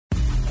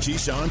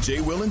Keyshawn,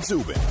 JWill, and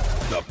Zubin,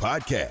 the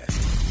podcast.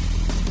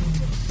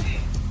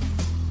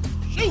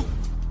 Shoot!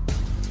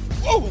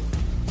 Whoa!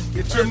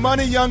 Get your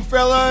money, young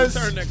fellas.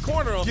 Turn that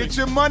corner on me. Get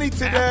your money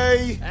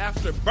today.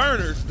 After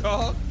burners,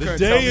 dog. The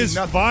day is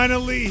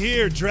finally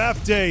here.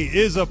 Draft day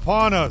is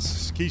upon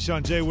us.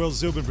 Keyshawn, JWill,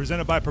 Zubin,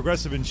 presented by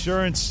Progressive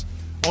Insurance.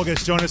 All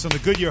guests join us on the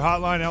Goodyear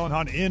Hotline. Alan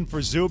Hahn in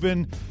for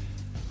Zubin.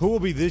 Who will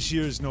be this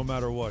year's no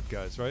matter what,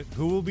 guys, right?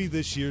 Who will be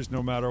this year's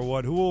no matter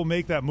what? Who will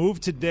make that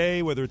move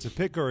today, whether it's a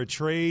pick or a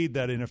trade,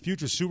 that in a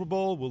future Super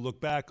Bowl will look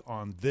back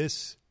on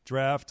this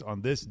draft,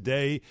 on this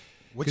day?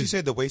 What'd you say,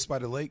 the waste by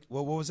the lake?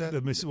 What was that?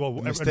 Who's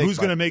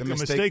going to make the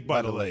mistake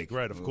by the lake?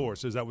 Right, of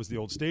course, as that was the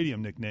old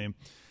stadium nickname.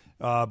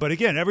 But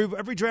again,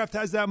 every draft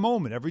has that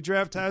moment. Every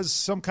draft has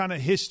some kind of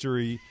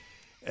history.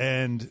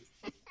 And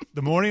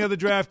the morning of the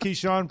draft,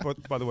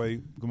 Keyshawn, by the way,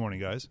 good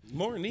morning, guys.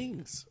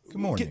 Mornings. Good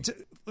morning.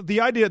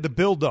 The idea, the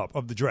build-up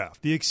of the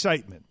draft, the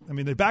excitement. I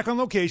mean, they're back on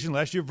location.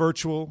 Last year,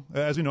 virtual,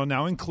 as we know,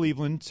 now in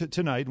Cleveland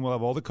tonight, and we'll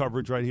have all the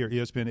coverage right here,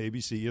 ESPN,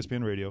 ABC,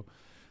 ESPN Radio.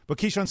 But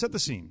Keyshawn, set the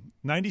scene.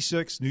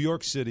 96, New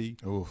York City.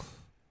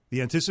 Oof.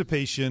 The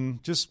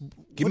anticipation, just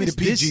give me the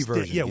PG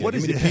version. Yeah, what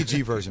is give it? me the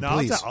PG version,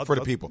 please, for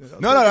the people.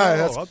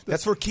 No.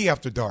 That's for Key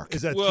After Dark.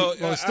 Is that well,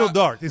 it's still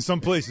dark in some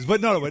places,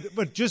 but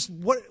but just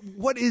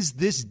what is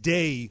this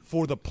day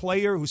for the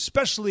player, who,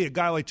 especially a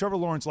guy like Trevor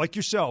Lawrence, like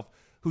yourself,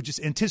 who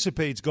just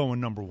anticipates going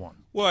number one?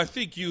 Well, I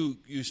think you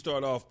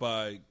start off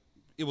by,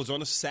 it was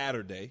on a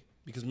Saturday,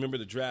 because remember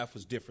the draft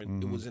was different.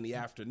 Mm-hmm. It was in the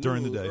afternoon,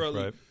 during the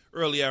day,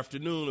 early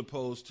afternoon,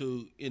 opposed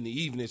to in the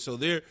evening. So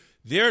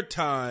their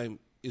time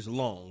is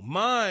long.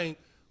 Mine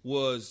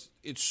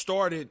it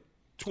started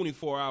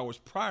 24 hours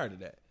prior to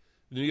that.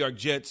 The New York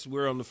Jets,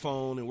 we're on the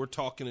phone and we're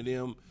talking to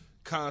them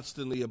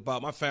constantly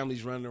about, my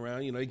family's running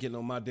around, they getting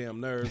on my damn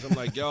nerves. I'm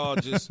like, y'all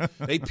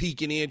they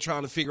peeking in,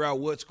 trying to figure out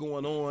what's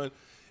going on.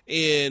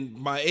 And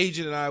my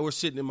agent and I, we're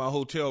sitting in my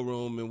hotel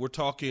room and we're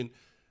talking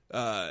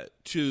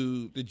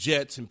to the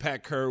Jets and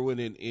Pat Kerwin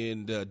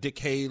and Dick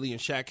Haley and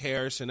Shaq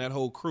Harris and that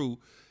whole crew,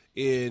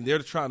 and they're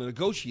trying to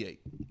negotiate.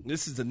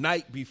 This is the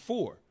night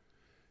before.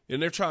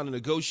 And they're trying to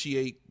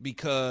negotiate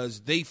because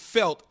they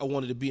felt I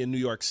wanted to be in New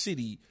York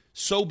City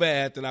so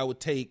bad that I would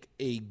take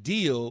a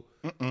deal.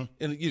 And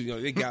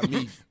they got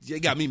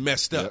me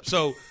messed up. Yep.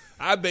 So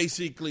I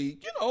basically,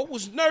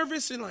 was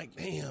nervous and like,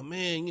 damn,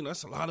 man,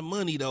 that's a lot of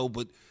money though.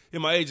 But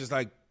and my agent's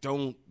like,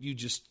 don't you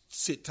just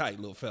sit tight,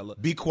 little fella.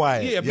 Be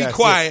quiet. Yeah, be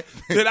quiet.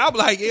 Then I'm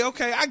like, yeah,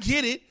 okay, I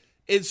get it.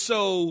 And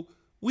so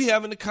we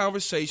having the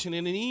conversation,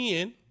 and in the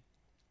end,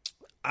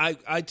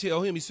 I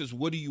tell him, he says,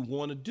 what do you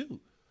want to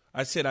do?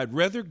 I said, I'd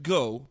rather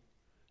go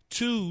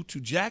to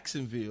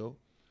Jacksonville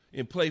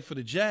and play for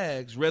the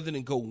Jags rather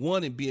than go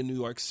 1 and be in New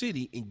York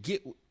City and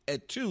get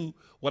at 2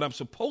 what I'm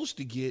supposed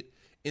to get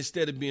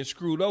instead of being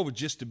screwed over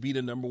just to be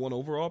the number 1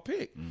 overall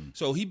pick.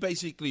 So he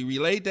basically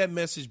relayed that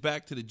message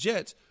back to the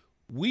Jets.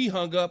 We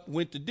hung up,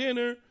 went to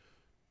dinner,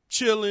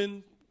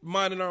 chilling,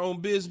 minding our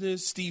own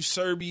business. Steve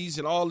Serbies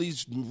and all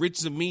these Rich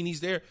Zaminis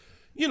there,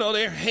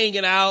 they're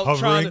hanging out,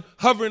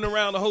 hovering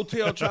around the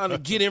hotel, trying to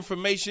get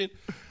information.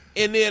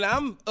 And then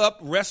I'm up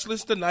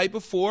restless the night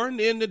before, and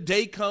then the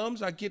day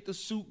comes, I get the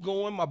suit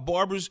going, my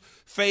barber's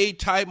fade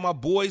tight, my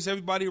boys,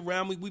 everybody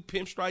around me, we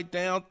pinstripe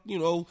down,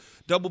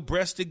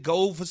 double-breasted,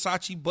 gold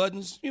Versace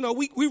buttons.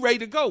 We ready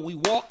to go. We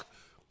walk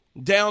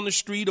down the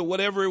street or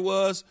whatever it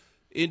was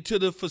into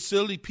the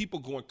facility, people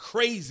going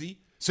crazy.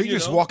 So you're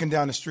just walking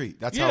down the street.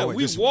 That's how it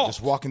is.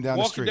 Just walking down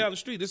the street. Walking down the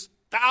street. There's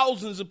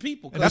thousands of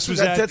people. This was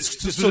at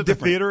the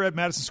theater at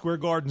Madison Square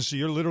Garden, so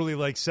you're literally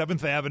like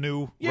 7th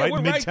Avenue, right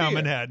in Midtown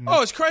Manhattan.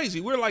 Oh, it's crazy.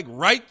 We're like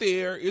right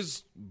there.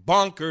 It's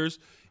bonkers.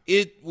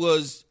 It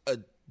was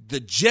the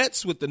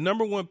Jets with the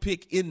number 1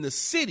 pick in the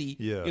city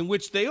in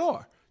which they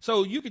are.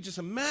 So you could just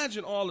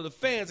imagine all of the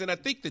fans. And I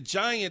think the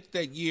Giants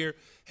that year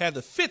had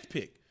the 5th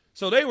pick.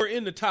 So they were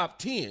in the top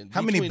 10.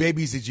 How many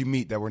babies did you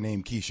meet that were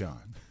named Keyshawn?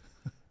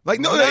 Like,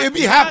 no, it'd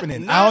be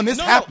happening, Alan. This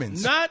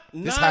happens.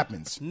 This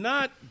happens.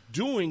 Not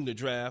during the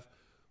draft.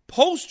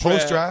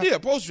 Post-draft? Yeah,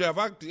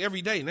 post-draft.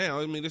 Every day now.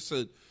 I mean, that's,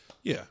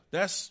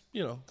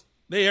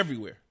 they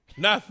everywhere.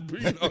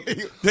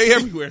 They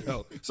everywhere,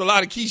 though. It's a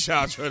lot of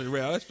Keyshawn's running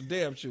around. That's for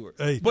damn sure.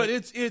 Hey. But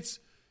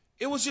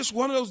it was just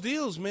one of those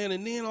deals, man.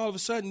 And then all of a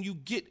sudden you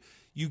get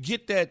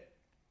that,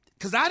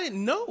 because I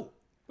didn't know.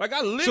 Like,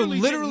 I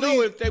literally didn't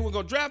know if they were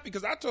going to draft me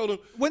because I told them.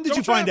 When did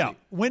you find out?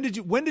 When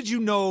did you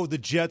know the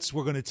Jets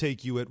were going to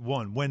take you at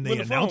 1? When they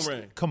announced? Phone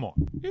rang. Come on.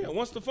 Yeah,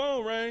 once the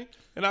phone rang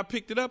and I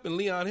picked it up and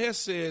Leon Hess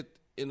said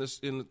in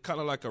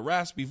kind of like a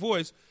raspy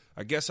voice,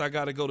 "I guess I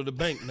got to go to the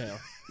bank now."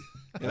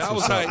 And I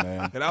was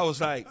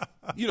like,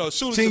 as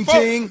soon as ting, the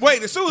phone, ting.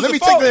 wait, as soon as let the me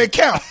phone, take the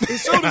account.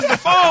 As soon as the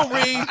phone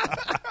ring,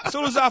 as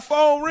soon as our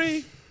phone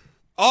ring,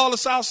 all of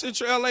South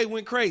Central LA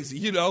went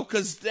crazy,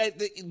 because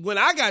when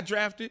I got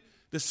drafted,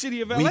 the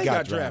city of LA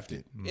got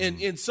drafted.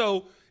 And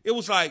so it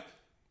was like,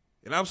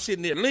 and I'm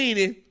sitting there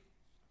leaning,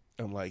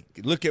 I'm like,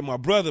 look at my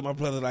brother. My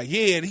brother like,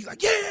 yeah. And he's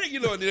like, yeah, you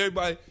know. And then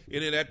everybody,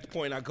 and then at the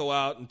point I go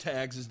out and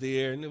Tags is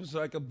there, and it was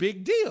like a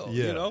big deal,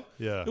 you know.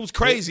 Yeah. It was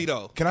crazy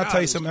though. Can I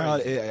tell you something?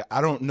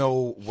 I don't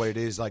know what it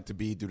is like to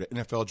be through the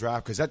NFL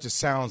draft because that just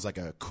sounds like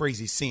a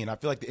crazy scene. I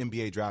feel like the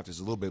NBA draft is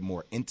a little bit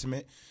more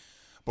intimate.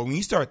 But when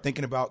you start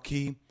thinking about,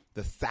 Key,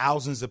 the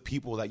thousands of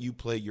people that you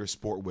play your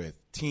sport with,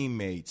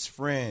 teammates,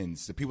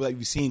 friends, the people that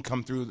you've seen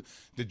come through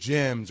the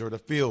gyms or the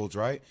fields,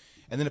 right?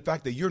 And then the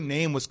fact that your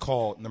name was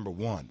called number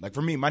 1. Like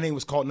for me, my name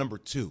was called number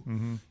 2.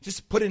 Mm-hmm.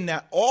 Just putting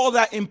all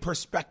that in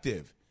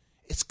perspective.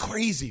 It's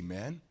crazy,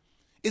 man.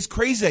 It's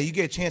crazy that you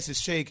get a chance to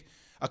shake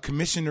a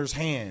commissioner's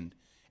hand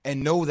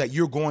and know that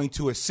you're going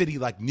to a city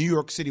like New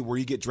York City where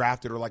you get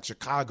drafted or like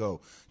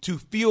Chicago to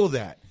feel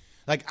that.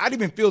 Like I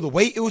didn't even feel the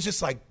weight. It was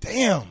just like,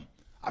 damn,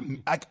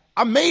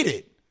 I made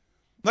it.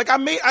 Like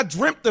I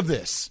dreamt of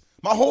this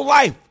my whole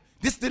life.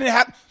 This didn't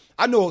happen.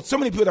 I know so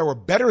many people that were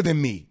better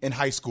than me in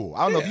high school.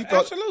 I don't know if you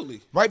thought.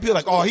 Absolutely. Right? People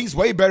like, oh, he's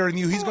way better than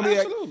you. He's going to be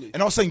absolutely.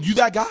 And all of a sudden, you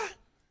that guy?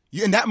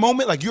 You in that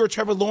moment, like you're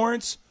Trevor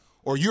Lawrence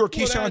or you're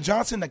Keyshawn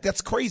Johnson? Like,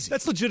 that's crazy.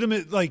 That's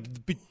legitimate. Like,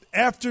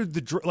 after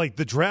the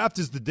draft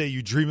is the day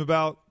you dream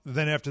about.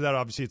 Then after that,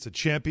 obviously, it's a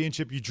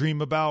championship you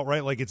dream about,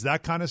 right? Like, it's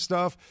that kind of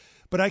stuff.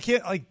 But I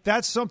can't, like,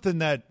 that's something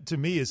that, to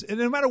me, is, and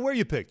no matter where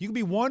you pick, you could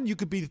be 1, you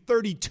could be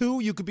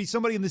 32, you could be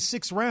somebody in the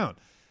 6th round.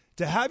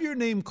 To have your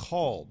name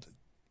called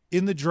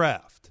in the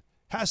draft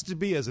has to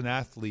be, as an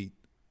athlete,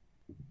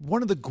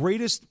 one of the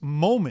greatest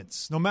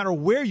moments, no matter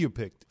where you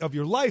picked, of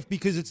your life,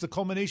 because it's the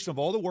culmination of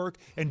all the work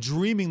and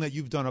dreaming that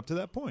you've done up to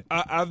that point.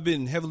 I've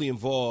been heavily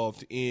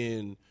involved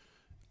in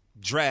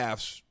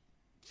drafts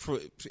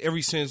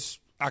ever since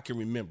I can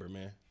remember,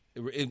 man.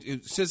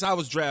 Since I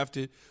was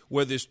drafted,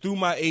 whether it's through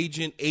my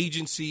agent,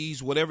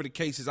 agencies, whatever the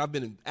case is, I've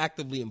been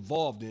actively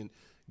involved in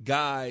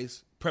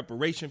guys'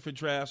 preparation for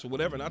drafts or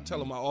whatever. And I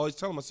always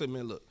tell them, I said,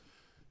 man, look,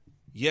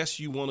 yes,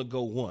 you want to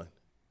go 1.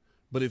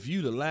 But if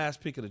you the last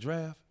pick of the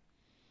draft,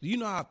 do you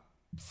know how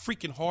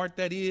freaking hard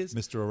that is?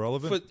 Mr.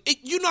 Irrelevant?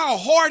 You know how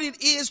hard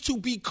it is to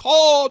be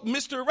called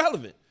Mr.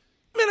 Irrelevant.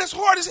 Man, that's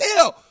hard as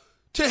hell.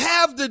 To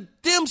have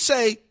them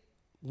say,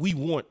 we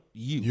want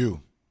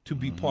you to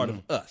be part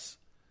of us.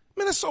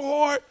 Man, that's so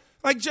hard.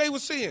 Like Jay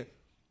was saying,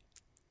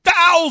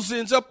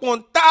 thousands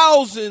upon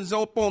thousands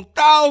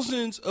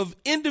of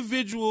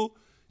individual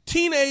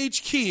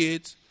teenage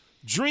kids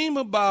dream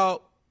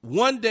about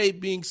one day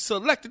being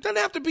selected. Doesn't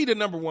have to be the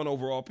number 1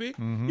 overall pick.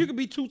 Mm-hmm. You could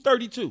be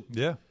 232.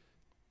 Yeah.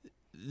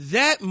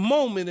 That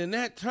moment and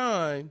that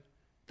time,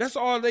 that's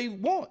all they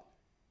want.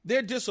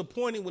 They're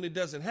disappointed when it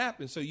doesn't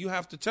happen. So you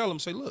have to tell them,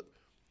 say, look,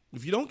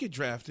 if you don't get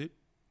drafted,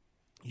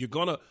 you're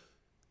going to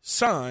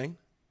sign.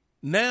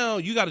 Now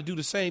you got to do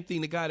the same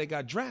thing the guy that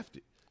got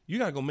drafted. You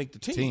got to go make the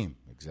team.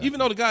 Exactly. Even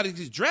though the guy that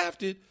gets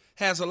drafted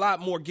has a lot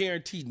more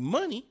guaranteed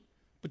money,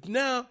 but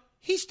now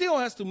he still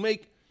has to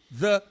make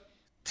the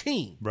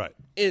team, right,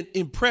 and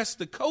impress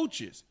the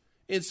coaches.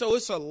 And so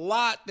it's a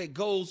lot that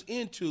goes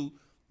into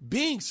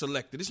being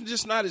selected. It's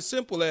just not as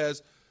simple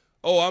as,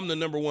 oh, I'm the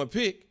number 1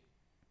 pick.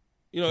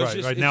 You know,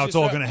 right now it's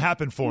all going to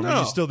happen for him.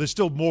 No. There's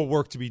still more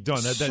work to be done.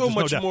 So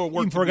much more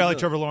work. Even for a guy like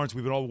Trevor Lawrence,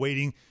 we've been all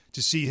waiting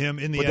to see him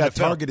in the NFL. But that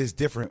target is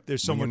different.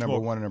 There's so much number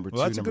more. 1 and number 2,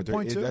 that's number a good 3.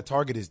 point too. That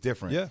target is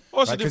different. Yeah.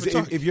 Oh, it's a different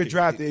target. If you're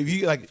drafted,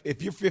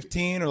 if you're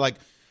 15 or like,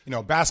 you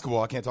know,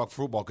 basketball, I can't talk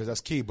football because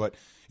that's key, but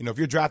you know, if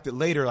you're drafted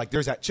later, like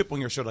there's that chip on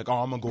your shoulder, like,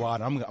 oh, I'm gonna go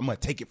out, and I'm gonna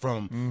take it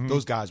from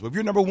those guys. But if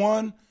you're number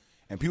 1,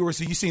 and people are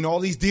seeing, you're seeing all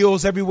these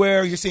deals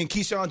everywhere, you're seeing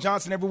Keyshawn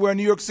Johnson everywhere in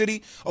New York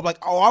City. I'm like,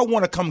 oh, I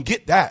want to come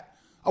get that.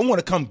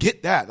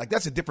 Like,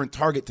 that's a different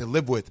target to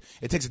live with.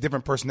 It takes a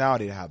different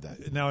personality to have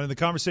that. Now, in the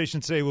conversation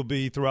today will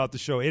be throughout the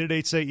show,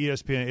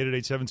 888-SAY-ESPN,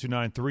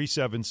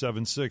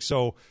 888-729-3776.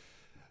 So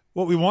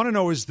what we want to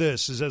know is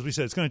this, is as we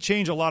said, it's going to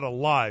change a lot of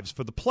lives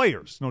for the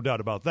players, no doubt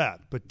about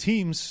that. But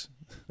teams,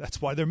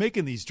 that's why they're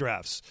making these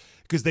drafts,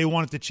 because they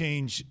want it to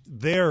change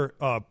their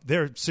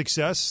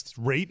success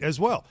rate as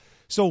well.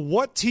 So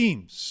what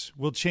teams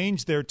will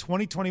change their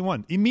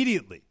 2021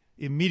 immediately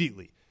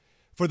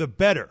for the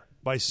better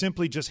by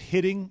simply just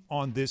hitting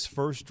on this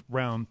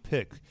first-round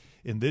pick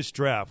in this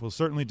draft? We'll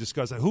certainly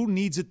discuss that. Who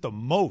needs it the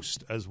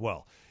most as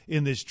well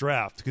in this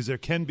draft? Because there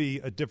can be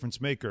a difference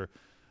maker,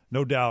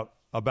 no doubt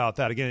about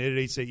that. Again,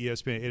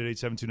 888-ESPN,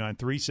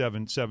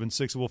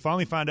 888-729-3776. We'll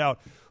finally find out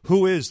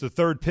who is the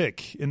 3rd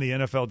pick in the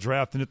NFL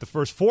draft. And at the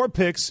first 4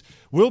 picks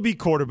will be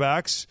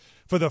quarterbacks.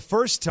 For the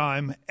first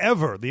time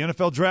ever, the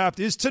NFL draft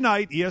is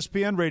tonight,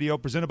 ESPN Radio,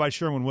 presented by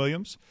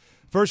Sherwin-Williams.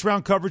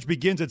 First-round coverage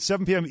begins at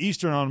 7 p.m.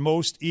 Eastern on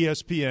most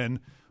ESPN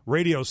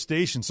radio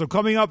stations. So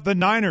coming up, the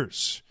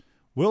Niners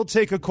will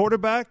take a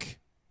quarterback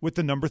with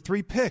the number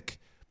 3 pick.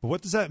 But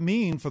what does that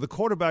mean for the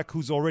quarterback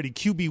who's already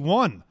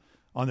QB1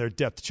 on their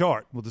depth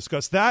chart? We'll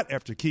discuss that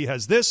after Key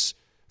has this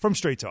from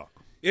Straight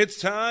Talk. It's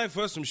time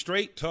for some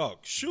Straight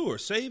Talk. Sure,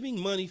 saving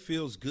money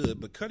feels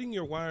good, but cutting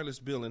your wireless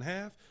bill in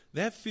half,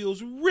 that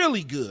feels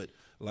really good.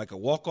 Like a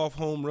walk-off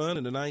home run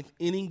in the ninth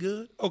inning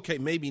good? Okay,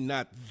 maybe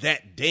not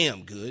that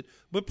damn good,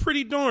 but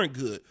pretty darn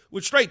good.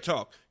 With Straight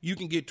Talk, you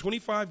can get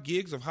 25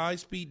 gigs of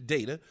high-speed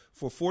data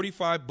for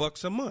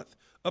 $45 a month,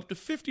 up to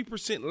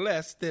 50%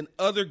 less than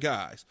other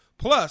guys.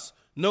 Plus,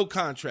 no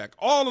contract.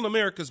 All on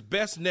America's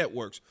best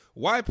networks.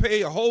 Why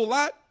pay a whole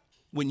lot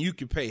when you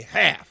can pay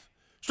half?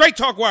 Straight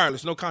Talk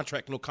Wireless, no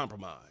contract, no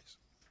compromise.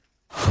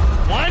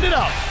 Wind it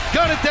up.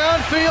 Got it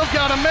downfield.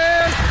 Got a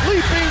man.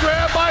 Leaping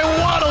grab by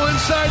Waddle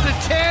inside the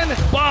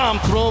 10. Bomb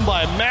thrown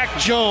by Mac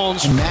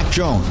Jones. And Mac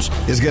Jones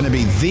is going to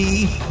be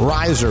the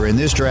riser in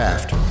this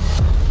draft.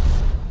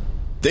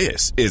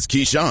 This is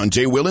Keyshawn,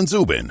 JWill, and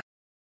Zubin.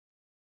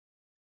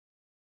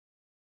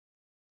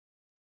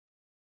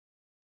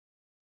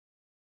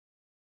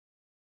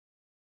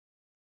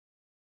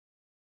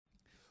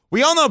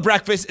 We all know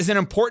breakfast is an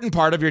important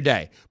part of your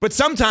day, but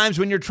sometimes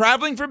when you're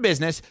traveling for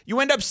business, you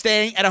end up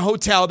staying at a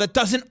hotel that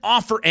doesn't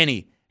offer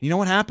any. You know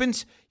what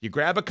happens? You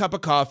grab a cup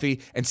of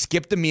coffee and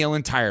skip the meal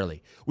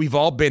entirely. We've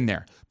all been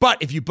there.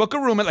 But if you book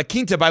a room at La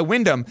Quinta by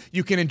Wyndham,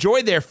 you can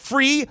enjoy their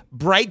free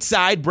Bright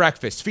Side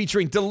breakfast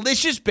featuring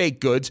delicious baked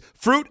goods,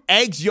 fruit,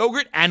 eggs,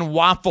 yogurt, and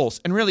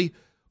waffles. And really,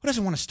 who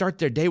doesn't want to start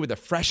their day with a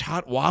fresh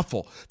hot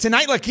waffle?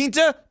 Tonight, La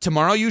Quinta,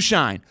 tomorrow you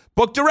shine.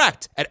 Book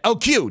direct at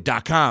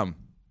lq.com.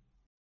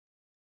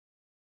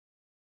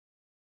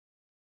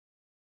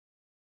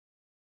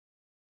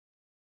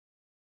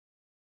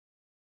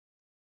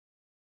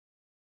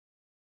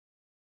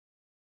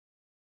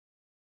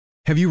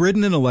 Have you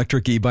ridden an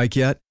electric e-bike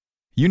yet?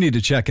 You need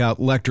to check out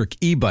Electric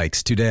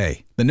E-Bikes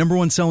today, the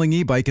 #1 selling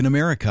e-bike in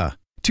America.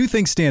 Two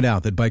things stand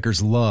out that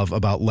bikers love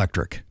about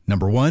Electric.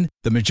 Number one,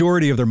 the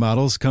majority of their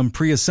models come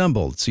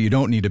pre-assembled, so you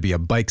don't need to be a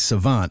bike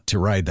savant to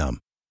ride them.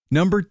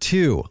 Number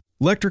two,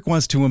 Electric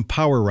wants to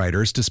empower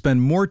riders to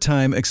spend more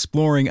time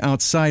exploring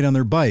outside on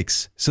their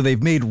bikes, so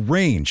they've made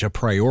range a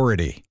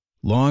priority.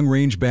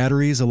 Long-range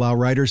batteries allow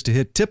riders to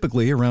hit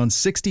typically around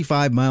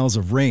 65 miles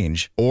of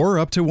range or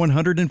up to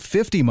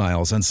 150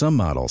 miles on some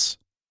models.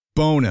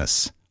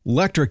 Bonus,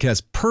 Electric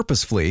has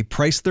purposefully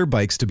priced their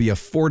bikes to be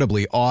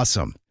affordably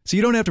awesome, so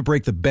you don't have to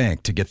break the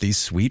bank to get these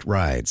sweet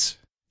rides.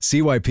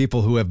 See why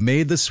people who have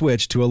made the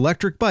switch to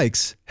electric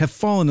bikes have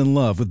fallen in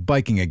love with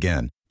biking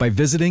again by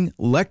visiting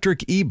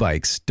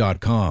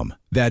lectricebikes.com.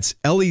 That's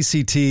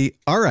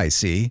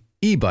LECTRIC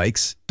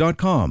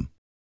ebikes.com.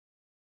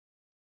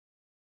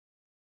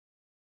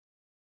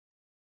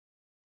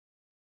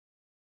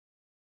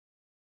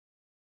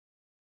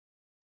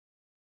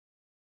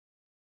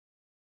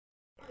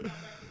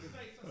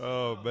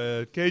 Oh,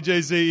 man.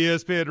 KJZ,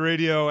 ESPN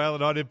Radio,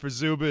 Alan Hunt in for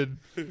Zubin,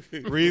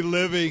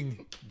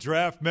 reliving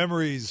draft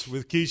memories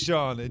with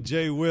Keyshawn and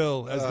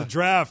JWill as the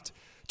draft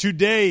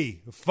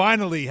today,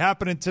 finally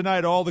happening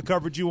tonight. All the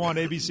coverage you want,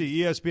 ABC,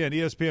 ESPN,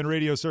 ESPN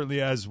Radio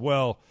certainly as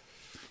well.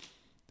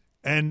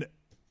 And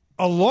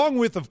along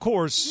with, of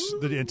course,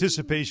 the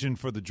anticipation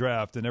for the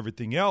draft and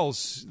everything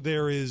else,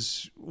 there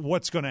is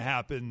what's going to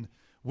happen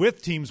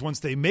with teams once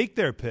they make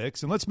their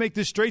picks. And let's make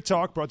this Straight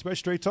Talk, brought to you by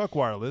Straight Talk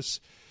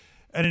Wireless.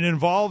 And it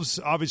involves,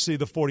 obviously,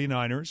 the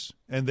 49ers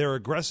and their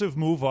aggressive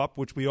move up,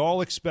 which we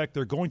all expect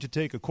they're going to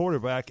take a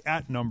quarterback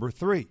at number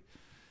 3.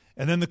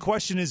 And then the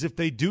question is, if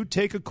they do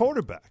take a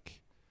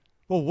quarterback,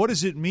 well, what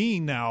does it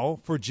mean now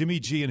for Jimmy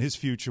G and his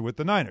future with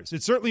the Niners?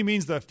 It certainly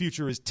means that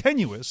future is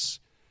tenuous,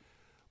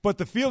 but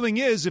the feeling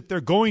is if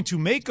they're going to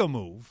make a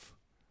move,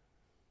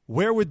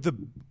 where would the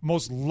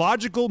most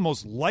logical,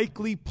 most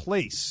likely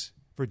place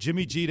for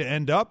Jimmy G to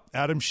end up?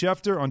 Adam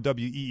Schefter on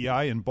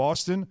WEEI in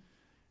Boston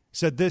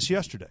said this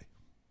yesterday.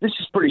 This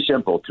is pretty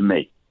simple to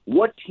me.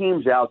 What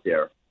teams out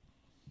there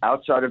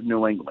outside of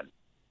New England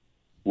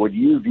would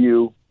you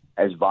view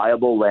as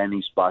viable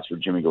landing spots for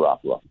Jimmy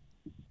Garoppolo?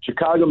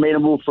 Chicago made a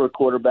move for a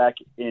quarterback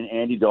in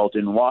Andy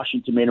Dalton.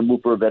 Washington made a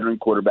move for a veteran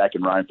quarterback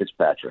in Ryan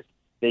Fitzpatrick.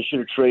 They should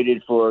have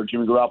traded for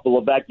Jimmy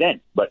Garoppolo back then,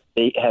 but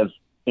they have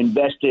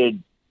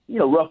invested,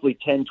 roughly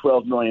 $10,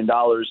 $12 million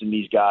in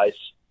these guys.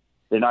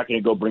 They're not going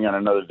to go bring on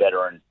another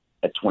veteran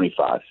at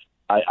 25.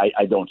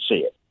 I don't see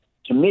it.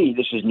 To me,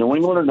 this is New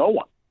England or no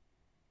one.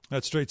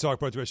 That's Straight Talk,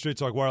 brought to you by Straight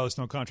Talk Wireless,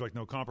 no contract,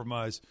 no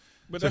compromise.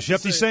 But so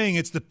Schefter's saying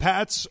it's the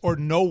Pats or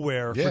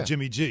nowhere for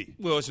Jimmy G.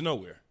 Well, it's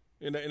nowhere.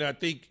 And I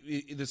think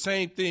the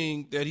same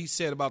thing that he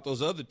said about those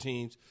other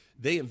teams,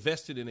 they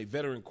invested in a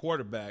veteran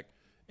quarterback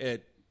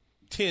at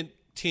 $10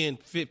 to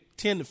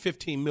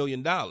 $15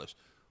 million. Well,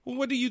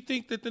 what do you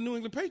think that the New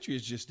England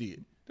Patriots just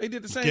did? They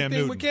did the same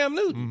thing with Cam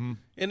Newton. Mm-hmm.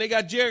 And they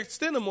got Jarrett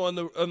Stidham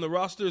on the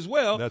roster as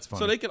well. That's fine.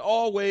 So they can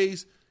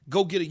always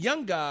go get a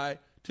young guy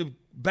to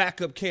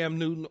back up Cam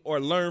Newton or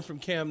learn from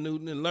Cam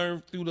Newton and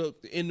learn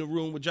in the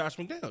room with Josh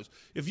McDaniels.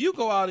 If you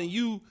go out and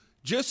you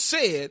just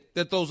said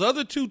that those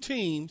other two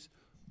teams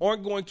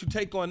aren't going to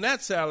take on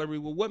that salary,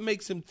 well, what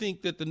makes him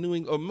think that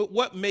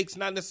what makes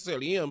not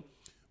necessarily him,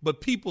 but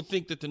people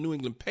think that the New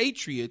England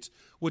Patriots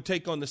would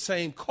take on the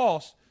same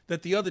cost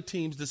that the other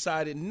teams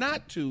decided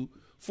not to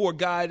for a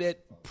guy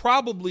that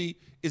probably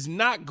is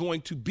not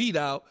going to beat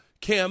out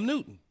Cam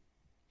Newton?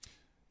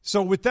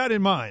 So with that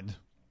in mind,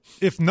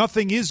 if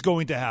nothing is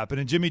going to happen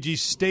and Jimmy G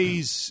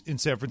stays in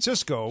San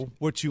Francisco,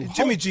 what you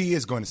Jimmy G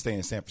is going to stay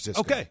in San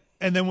Francisco. Okay.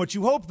 And then what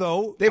you hope,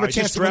 though, they have a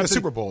chance to win the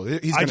Super Bowl.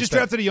 I just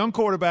drafted a young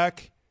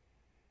quarterback.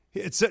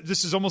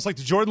 This is almost like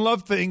the Jordan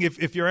Love thing.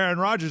 If you're Aaron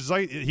Rodgers,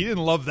 he didn't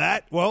love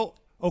that. Well,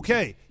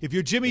 okay. If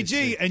you're Jimmy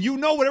G and you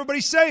know what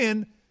everybody's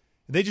saying,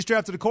 they just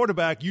drafted a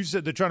quarterback. You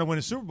said they're trying to win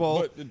a Super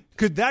Bowl.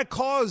 Could that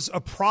cause a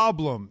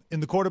problem in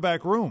the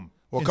quarterback room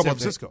in San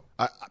Francisco?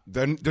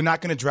 They're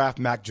not going to draft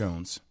Mac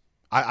Jones.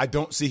 I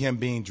don't see him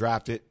being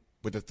drafted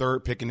with the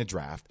third pick in the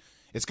draft.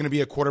 It's going to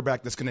be a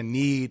quarterback that's going to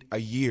need a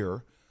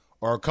year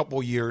or a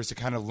couple years to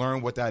kind of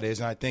learn what that is,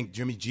 and I think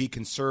Jimmy G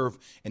can serve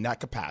in that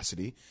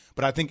capacity.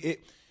 But I think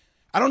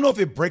I don't know if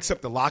it breaks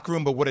up the locker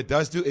room, but what it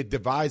does do, it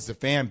divides the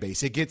fan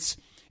base.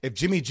 If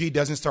Jimmy G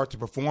doesn't start to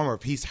perform or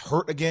if he's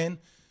hurt again,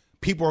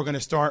 people are going to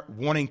start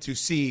wanting to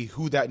see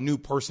who that new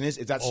person is.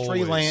 If that's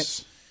Trey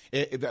Lance,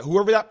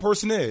 whoever that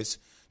person is,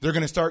 you're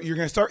going to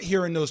start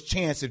hearing those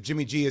chants if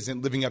Jimmy G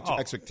isn't living up to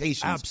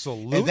expectations.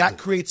 Absolutely. And that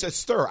creates a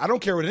stir. I don't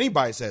care what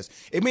anybody says.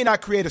 It may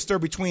not create a stir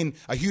between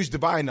a huge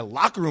divide in the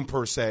locker room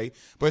per se,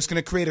 but it's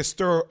going to create a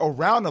stir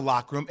around the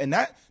locker room, and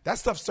that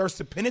stuff starts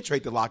to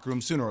penetrate the locker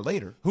room sooner or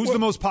later. Who's the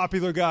most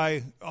popular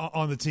guy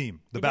on the team?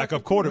 The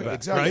backup quarterback,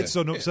 exactly. Right?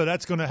 So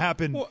that's going to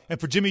happen. Well, and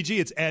for Jimmy G,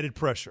 it's added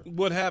pressure.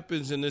 What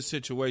happens in this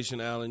situation,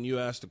 Alan, you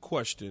asked the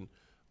question,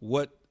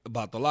 what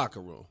about the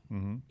locker room?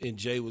 Mm-hmm. And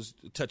Jay was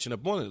touching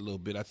up on it a little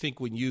bit. I think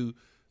when you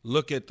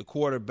look at the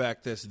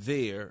quarterback that's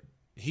there,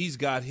 he's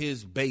got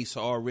his base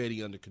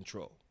already under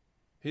control.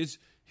 His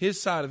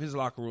side of his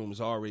locker room is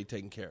already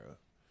taken care of.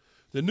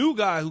 The new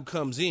guy who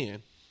comes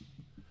in,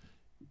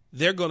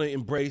 they're going to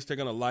embrace, they're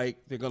going to like,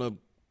 they're going to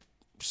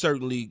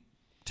certainly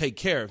take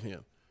care of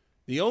him.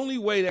 The only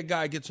way that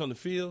guy gets on the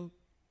field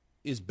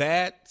is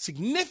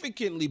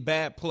significantly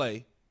bad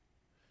play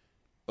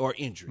or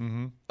injury.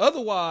 Mm-hmm.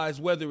 Otherwise,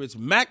 whether it's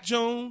Mac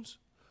Jones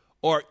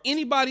or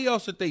anybody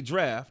else that they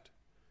draft,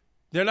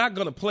 they're not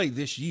going to play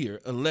this year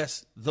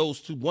unless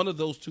one of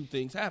those two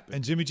things happen.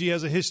 And Jimmy G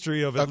has a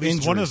history of at least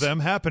injuries. One of them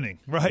happening,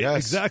 right? Yes.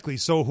 Exactly.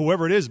 So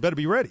whoever it is better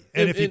be ready.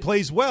 And if he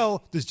plays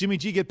well, does Jimmy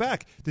G get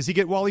back? Does he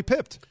get Wally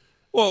pipped?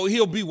 Well,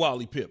 he'll be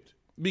Wally pipped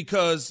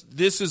because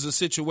this is a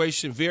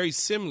situation very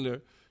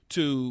similar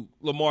to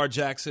Lamar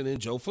Jackson and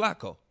Joe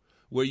Flacco,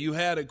 where you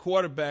had a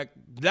quarterback,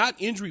 not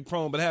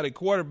injury-prone, but had a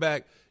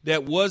quarterback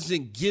that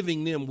wasn't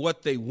giving them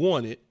what they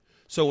wanted.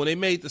 So when they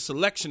made the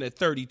selection at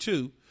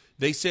 32,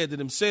 they said to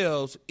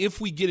themselves,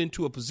 if we get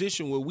into a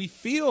position where we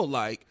feel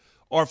like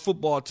our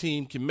football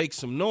team can make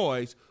some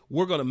noise,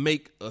 we're going to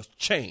make a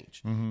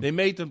change. Mm-hmm. They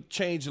made the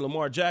change to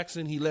Lamar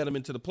Jackson. He led them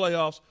into the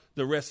playoffs.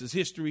 The rest is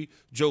history.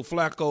 Joe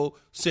Flacco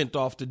sent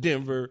off to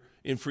Denver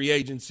in free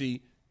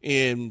agency,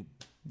 and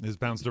he's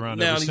bounced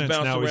around ever since.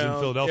 Now he's in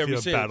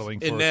Philadelphia battling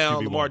for and now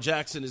QB1. Lamar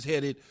Jackson is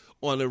headed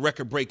on a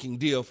record-breaking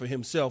deal for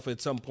himself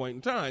at some point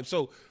in time.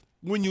 So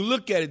when you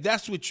look at it,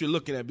 that's what you're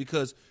looking at,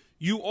 because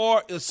you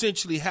are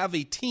essentially have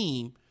a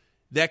team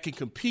that can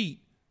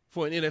compete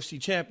for an NFC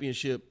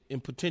championship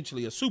and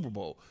potentially a Super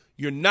Bowl.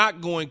 You're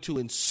not going to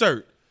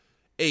insert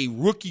a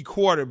rookie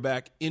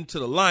quarterback into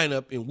the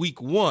lineup in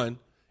week one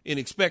and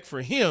expect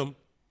for him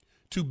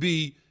to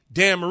be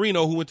Dan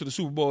Marino, who went to the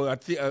Super Bowl,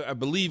 I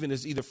believe, in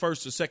his either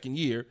first or second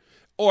year,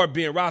 or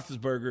Ben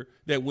Roethlisberger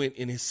that went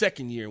in his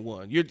second year and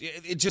won.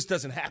 It just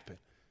doesn't happen.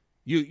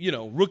 You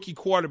know, rookie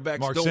quarterbacks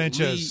Mark don't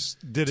Sanchez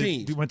lead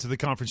teams. He went to the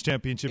conference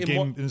championship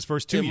game in his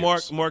first 2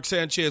 years. Mark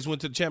Sanchez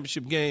went to the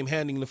championship game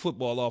handing the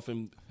football off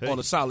him on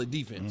a solid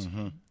defense.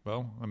 Mm-hmm.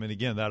 Well, I mean,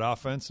 again, that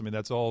offense,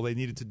 that's all they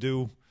needed to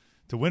do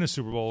to win a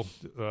Super Bowl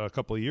a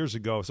couple of years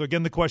ago. So,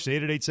 again, the question,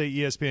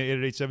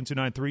 888-SAY-ESPN,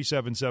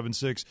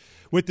 888-729-3776.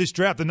 With this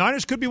draft, the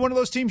Niners could be one of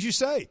those teams you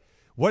say.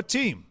 What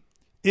team,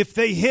 if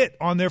they hit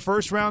on their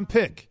first-round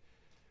pick,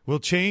 will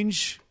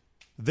change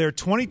their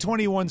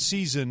 2021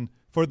 season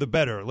for the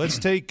better? Let's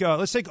take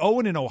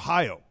Owen in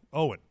Ohio.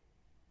 Owen.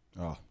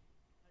 Oh.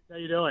 How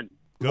you doing?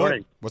 Good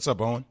morning. What's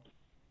up, Owen?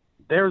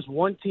 There's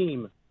one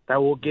team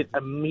that will get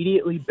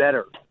immediately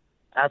better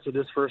after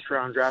this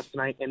first-round draft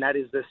tonight, and that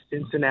is the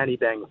Cincinnati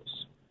Bengals.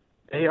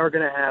 They are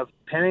going to have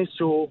Penei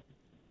Sewell,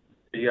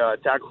 the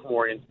tackle from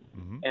Oregon,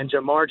 and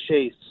Jamar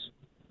Chase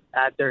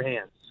at their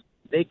hands.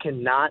 They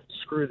cannot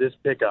screw this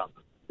pick up.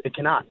 They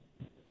cannot.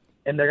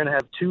 And they're going to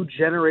have two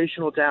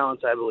generational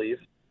talents, I believe,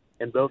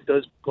 in both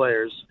those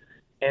players,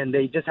 and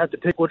they just have to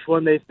pick which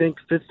one they think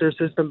fits their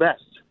system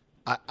best.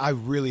 I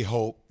really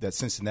hope that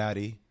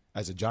Cincinnati,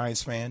 as a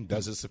Giants fan,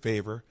 does us a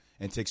favor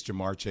and takes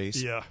Jamar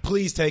Chase. Yeah.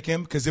 Please take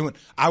him, because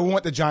I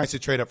want the Giants to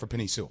trade up for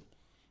Penei Sewell.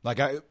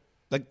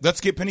 Let's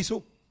get Penei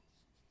Sewell.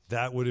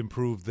 That would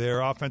improve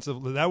their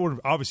offensive. That would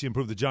obviously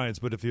improve the Giants.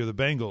 But if you're the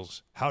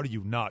Bengals, how do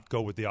you not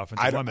go with the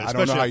offensive lineman? I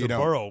don't know how you don't.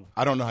 Burrow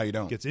I don't know how you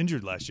don't. Gets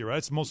injured last year, right?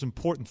 It's the most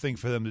important thing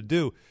for them to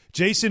do.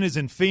 Jason is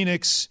in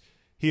Phoenix.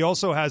 He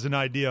also has an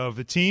idea of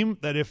a team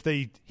that if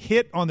they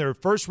hit on their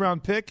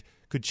first-round pick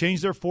could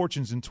change their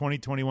fortunes in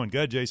 2021. Go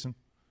ahead, Jason.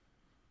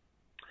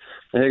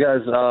 Hey,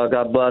 guys.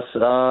 God bless.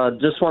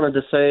 Just wanted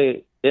to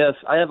say, if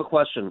I have a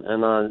question,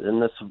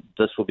 and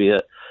this will be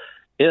it.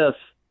 If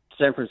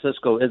San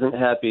Francisco isn't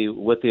happy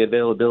with the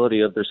availability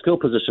of their skill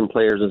position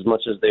players as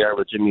much as they are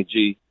with Jimmy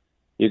G.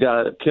 You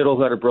got Kittle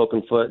who had a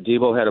broken foot.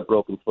 Debo had a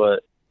broken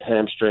foot,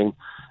 hamstring.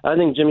 I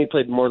think Jimmy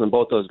played more than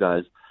both those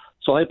guys.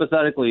 So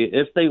hypothetically,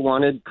 if they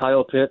wanted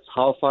Kyle Pitts,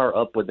 how far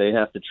up would they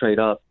have to trade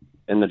up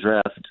in the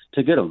draft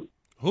to get him?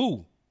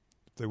 Who?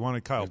 If they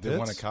wanted Kyle Pitts. They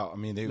wanted Kyle. I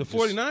mean, The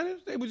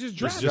 49ers? They would just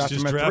draft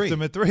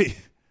him at 3.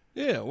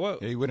 Yeah, well,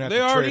 he wouldn't they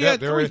have to already trade up. at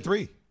They were at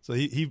 3. So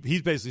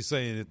he's basically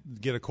saying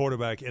get a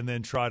quarterback and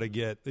then try to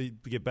get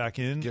back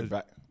in. Get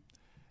back.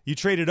 You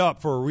traded up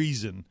for a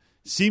reason.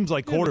 Seems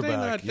like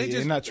quarterback.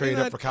 They're not traded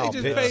up for Kyle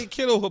Pitts. They just paid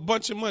Kittle a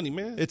bunch of money,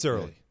 man. It's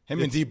early. Him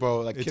and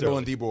Debo, Kittle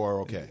and Debo are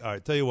okay. All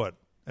right, tell you what.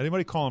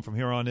 Anybody calling from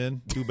here on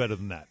in, do better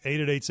than that.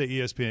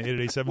 888-ESPN,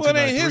 888-729-3776. Well, it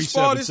ain't his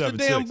fault. It's the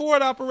damn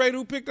board operator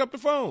who picked up the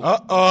phone.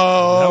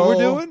 Uh-oh. Is that what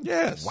we're doing?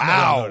 Yes.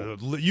 Wow.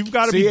 No. You've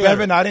got to be better.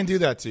 Evan, I didn't do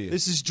that to you.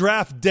 This is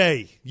draft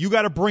day. You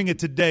got to bring it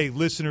today,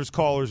 listeners,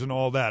 callers, and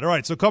all that. All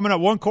right, so coming up,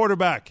 one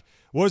quarterback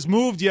was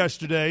moved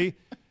yesterday.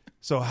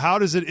 So how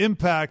does it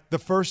impact the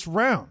first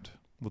round?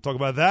 We'll talk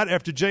about that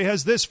after Jay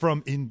has this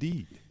from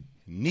Indeed.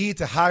 Need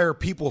to hire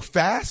people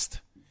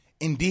fast?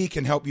 Indeed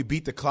can help you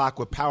beat the clock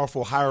with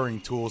powerful hiring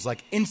tools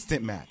like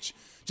Instant Match.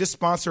 Just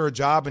sponsor a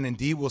job and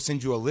Indeed will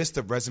send you a list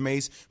of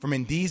resumes from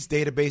Indeed's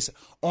database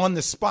on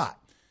the spot.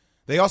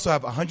 They also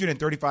have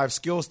 135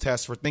 skills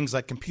tests for things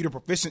like computer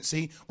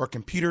proficiency or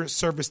computer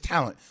service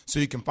talent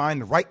so you can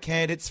find the right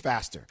candidates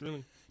faster.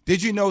 Really?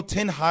 Did you know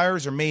 10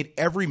 hires are made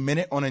every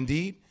minute on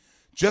Indeed?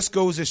 Just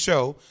goes to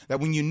show that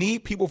when you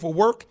need people for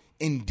work,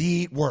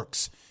 Indeed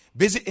works.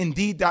 Visit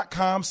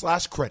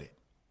Indeed.com/credit.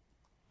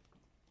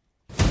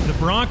 The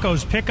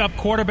Broncos pick up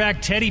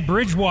quarterback Teddy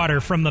Bridgewater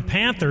from the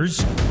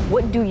Panthers.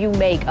 What do you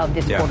make of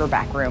this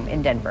quarterback room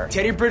in Denver?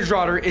 Teddy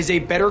Bridgewater is a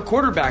better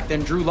quarterback than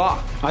Drew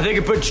Lock. I think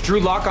it puts Drew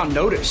Lock on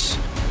notice.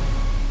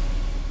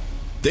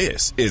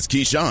 This is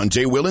Keyshawn,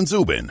 JWill, and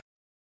Zubin.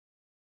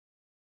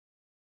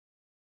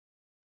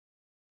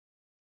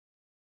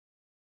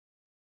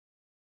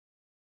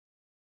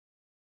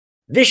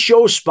 This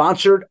show is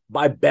sponsored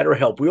by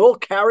BetterHelp. We all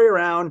carry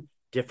around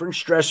different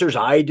stressors.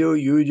 I do,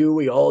 you do,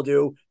 we all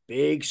do.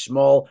 Big,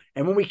 small,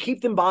 and when we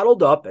keep them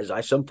bottled up, as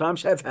I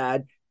sometimes have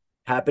had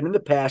happen in the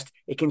past,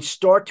 it can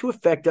start to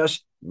affect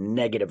us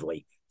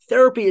negatively.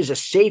 Therapy is a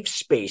safe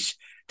space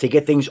to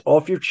get things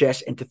off your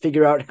chest and to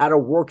figure out how to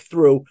work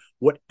through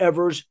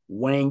whatever's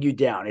weighing you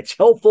down. It's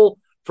helpful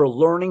for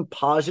learning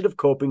positive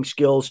coping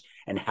skills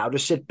and how to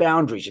set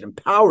boundaries. It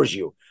empowers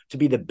you to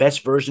be the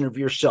best version of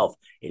yourself.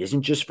 It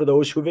isn't just for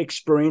those who've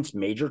experienced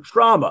major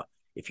trauma.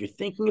 If you're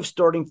thinking of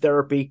starting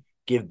therapy,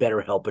 give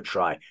BetterHelp a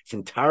try. It's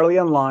entirely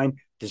online,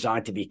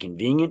 designed to be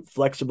convenient,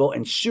 flexible,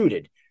 and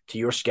suited to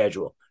your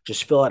schedule.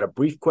 Just fill out a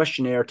brief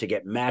questionnaire to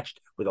get matched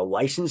with a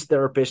licensed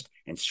therapist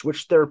and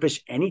switch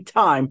therapists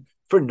anytime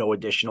for no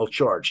additional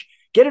charge.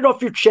 Get it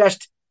off your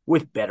chest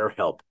with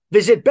BetterHelp.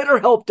 Visit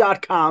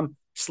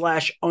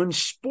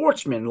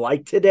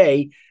BetterHelp.com/unsportsmanlike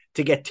today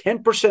to get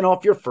 10%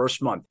 off your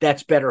first month.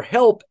 That's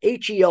BetterHelp,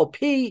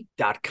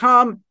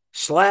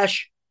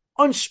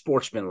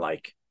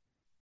 HELP.com/unsportsmanlike.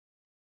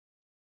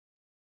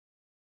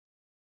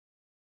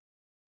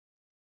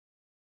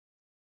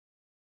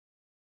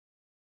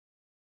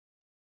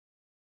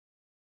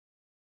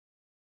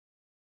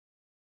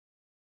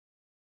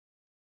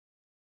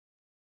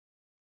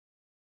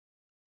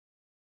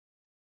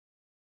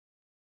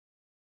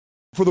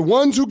 For the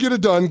ones who get it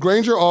done,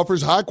 Grainger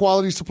offers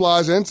high-quality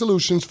supplies and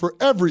solutions for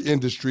every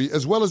industry,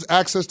 as well as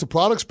access to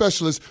product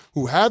specialists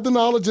who have the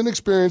knowledge and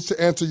experience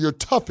to answer your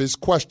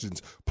toughest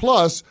questions.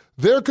 Plus,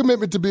 their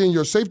commitment to being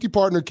your safety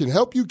partner can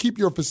help you keep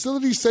your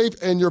facility safe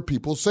and your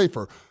people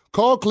safer.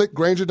 Call, click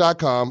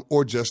Grainger.com,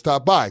 or just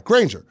stop by.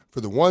 Grainger, for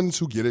the ones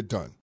who get it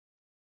done.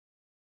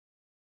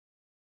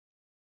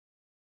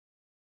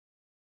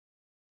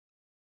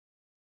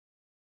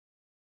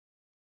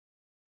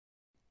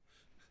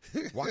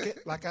 Walk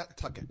it like I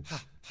tuck it.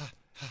 Ha, ha,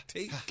 ha.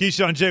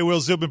 Keyshawn, JWill,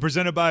 Zubin,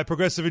 presented by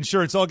Progressive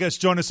Insurance. All guests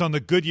join us on the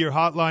Goodyear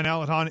Hotline.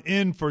 Alan Hahn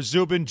in for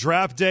Zubin.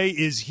 Draft day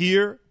is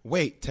here.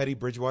 Wait, Teddy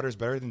Bridgewater is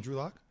better than Drew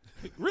Lock?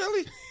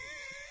 Really?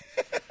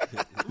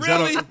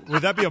 Really?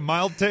 Would that be a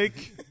mild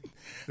take?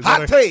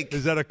 Hot take.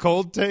 Is that a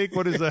cold take?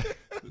 What is that?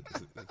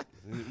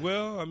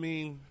 Well, I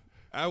mean,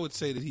 I would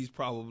say that he's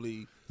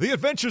probably The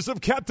Adventures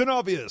of Captain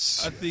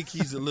Obvious. I think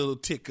he's a little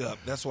tick up.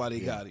 That's why they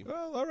got him.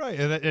 Well, all right.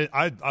 And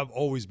I've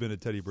always been a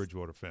Teddy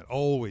Bridgewater fan.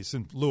 Always,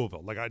 since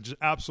Louisville. Like, I just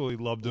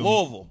absolutely loved him.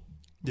 Louisville.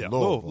 Yeah,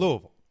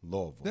 Louisville.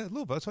 Yeah,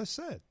 Louisville. That's what I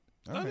said.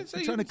 I didn't say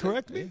you trying to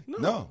correct me?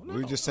 No, we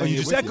were just saying. You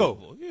just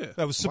echo. Yeah.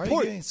 That was Why support.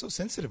 are you getting so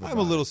sensitive about I'm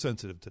a little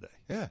sensitive today.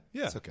 Yeah,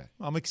 it's okay.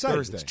 I'm excited.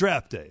 Thursday. It's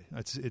draft day.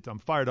 I'm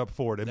fired up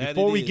for it. And That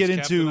before it we is, get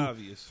Captain into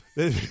Obvious.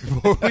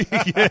 before we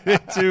get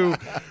into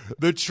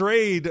the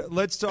trade,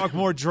 let's talk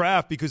more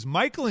draft because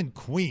Michael in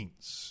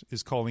Queens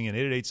is calling in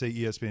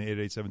 888-ESPN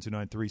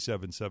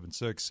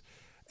 888-729-3776,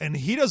 and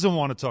he doesn't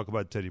want to talk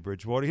about Teddy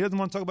Bridgewater. He doesn't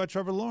want to talk about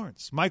Trevor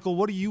Lawrence. Michael,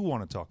 what do you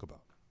want to talk about?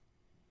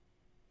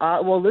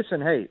 Well,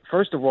 listen, hey,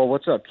 first of all,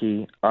 what's up,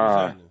 Key?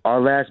 Our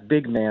last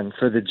big man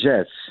for the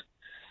Jets.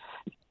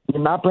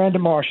 Not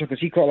Brandon Marshall, because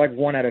he caught like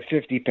 1 out of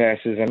 50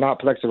 passes, and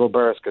not Plexico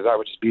Burris, because that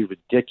would just be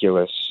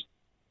ridiculous.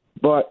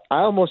 But I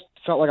almost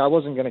felt like I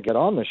wasn't going to get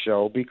on the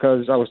show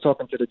because I was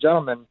talking to the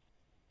gentleman,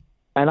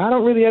 and I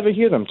don't really ever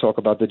hear them talk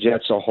about the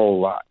Jets a whole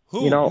lot.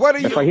 Who? You know, What are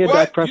you? if I hear what?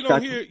 Dak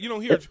Prescott, you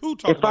don't hear who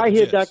talk if about I the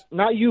hear Jets? Dak,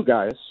 not you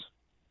guys,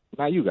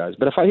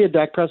 but if I hear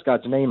Dak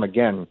Prescott's name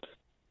again,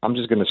 I'm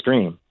just going to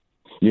scream.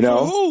 You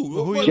know,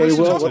 Who are you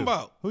listening talking to?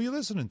 about? Who are you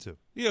listening to?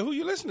 Yeah, who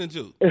you listening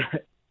to?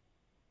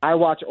 I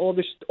watch all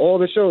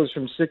the shows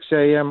from 6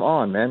 a.m.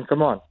 on, man.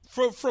 Come on.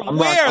 From I'm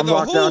where, I'm though?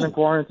 locked down in Who?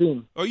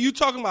 quarantine. Are you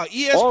talking about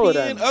All of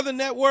ESPN, them. other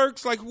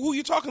networks? Like, who are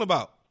you talking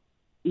about?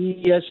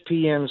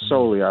 ESPN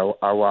solely.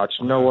 I watch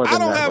no other. I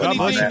don't have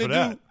network. anything to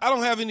do. I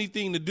don't have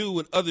anything to do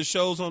with other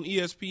shows on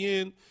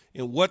ESPN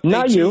and what they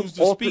Not you. choose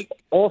to All, speak.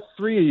 all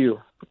three of you,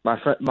 my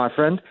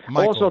friend.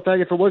 Michael. Also,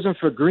 if it wasn't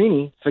for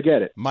Greeny,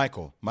 forget it.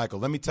 Michael,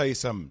 let me tell you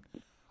something.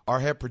 Our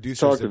head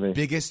producer is Talk to the me.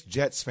 biggest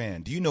Jets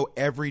fan. Do you know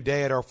every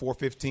day at our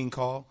 4:15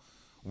 call,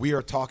 we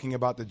are talking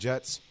about the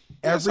Jets?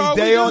 That's Every all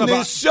day we on do.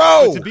 this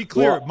show. But to be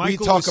clear, we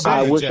Michael talk is about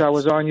I the wish Jets. I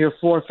was on your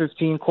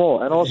 4:15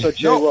 call. And also,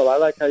 Jay Will, I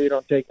like how you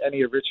don't take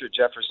any of Richard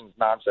Jefferson's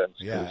nonsense.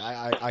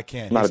 Yeah, I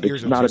can't. Not His a big-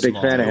 ears are not too a big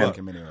small fan to of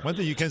him. like anyway. One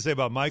thing you can say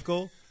about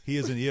Michael, he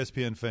is an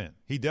ESPN fan.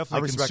 He I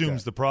definitely respect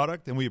consumes that. the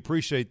product, and we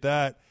appreciate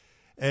that.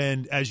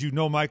 And as you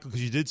know, Michael,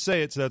 because you did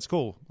say it, so that's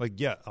cool. Like,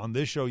 yeah, on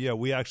this show, yeah,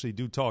 we actually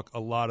do talk a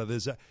lot of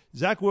this.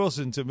 Zach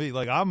Wilson, to me,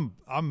 like, I'm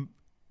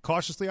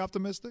cautiously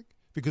optimistic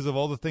because of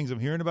all the things I'm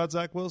hearing about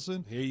Zach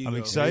Wilson. I'm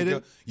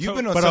excited. You've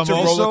been on but such I'm a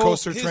also- roller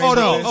coaster train. Oh,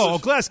 no. with Oh, a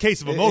this. glass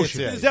case of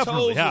emotion. It's It's His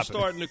definitely toes are happening.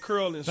 starting to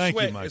curl and Thank you,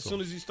 sweat Michael. as soon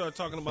as you start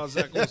talking about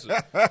Zach Wilson.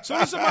 As soon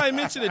as somebody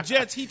mentioned the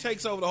Jets, he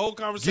takes over the whole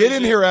conversation. Get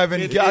in here,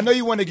 Evan. And- I know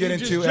you want to get you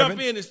into just Evan.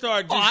 jump in and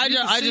start. Oh, you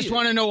can I see just it.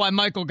 want to know why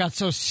Michael got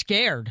so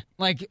scared.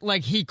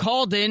 Like he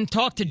called in,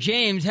 talked to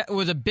James,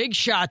 was a big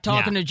shot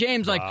talking to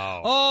James. Like,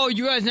 oh,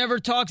 you guys never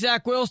talk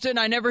Zach Wilson.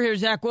 I never hear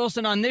Zach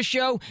Wilson on this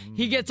show.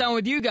 He gets on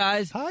with you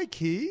guys. Hi,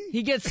 Key.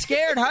 He gets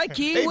scared. Hi,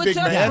 Key. Hey, What's big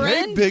up, man.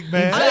 friend? Hey, big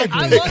man.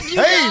 I love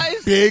you Hey,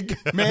 guys. big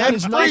man. That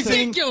is not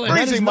ridiculous. That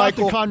is Freezing, not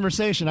Michael. the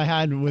conversation I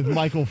had with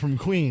Michael from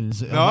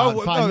Queens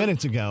about 5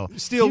 minutes ago.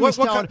 Steele, He was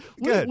what telling-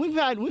 kind- go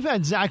ahead. we've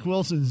had Zach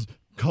Wilson's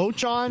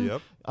coach on.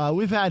 Yep.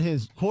 We've had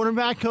his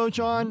quarterback coach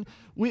on.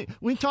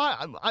 We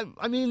talk.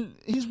 I mean,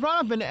 he's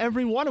brought up in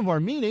every one of our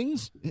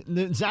meetings.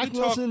 Zach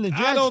Wilson, the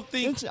Jets. I don't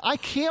think. I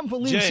can't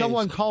believe James.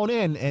 someone called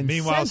in and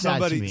Meanwhile,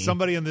 said that to me.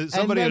 somebody and at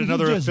then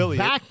another he just affiliate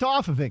backed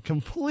off of it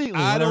completely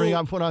I whenever he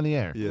don't- got put on the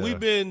air. Yeah. We've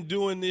been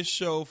doing this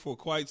show for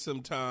quite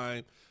some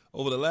time.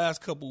 Over the last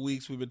couple of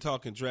weeks, we've been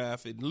talking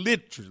draft, and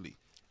literally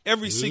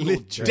every single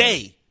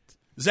day,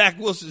 Zach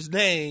Wilson's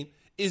name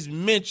is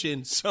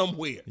mentioned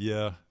somewhere.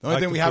 Yeah. The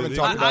only thing we haven't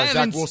talked about is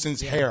Zach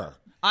Wilson's hair.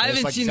 I And it's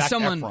haven't like seen Zac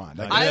someone. Efron.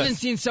 Like, I yes. haven't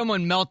seen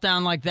someone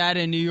meltdown like that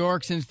in New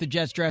York since the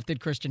Jets drafted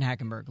Christian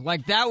Hackenberg.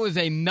 Like that was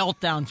a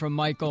meltdown from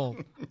Michael.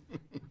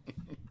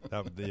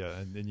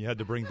 And you had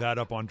to bring that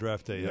up on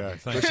draft day. Yeah, Evan.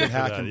 Thank Christian you for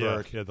that.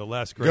 Hackenberg. Yeah, the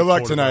last great Good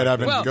luck quarterback. tonight,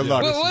 Evan. Well, Good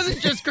luck. well, it wasn't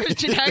just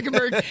Christian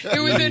Hackenberg. It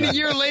was in a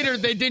year later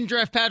they didn't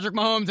draft Patrick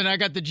Mahomes, and I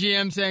got the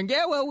GM saying,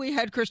 "Yeah, well, we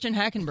had Christian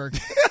Hackenberg."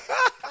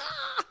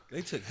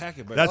 They took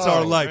Hackenberg. That's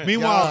our life. man.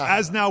 Meanwhile, God.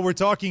 as now we're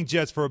talking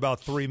Jets for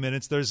about 3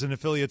 minutes, there's an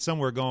affiliate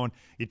somewhere going,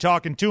 you're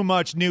talking too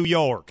much New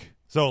York.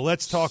 So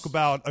let's talk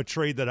about a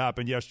trade that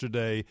happened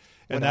yesterday,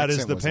 and What that is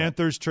accent the was that?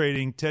 Panthers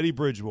trading Teddy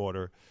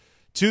Bridgewater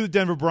to the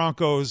Denver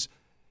Broncos.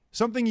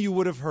 Something you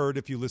would have heard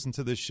if you listened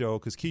to this show,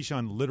 because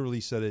Keyshawn literally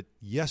said it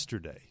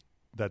yesterday,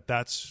 that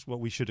that's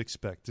what we should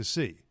expect to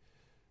see.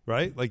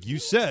 Right? Like you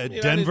said,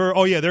 Yeah, Denver,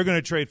 they're going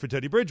to trade for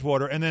Teddy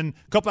Bridgewater. And then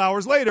a couple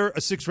hours later, a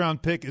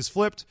 6th-round pick is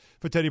flipped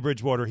for Teddy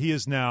Bridgewater. He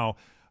is now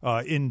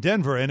in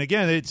Denver. And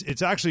again,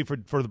 it's actually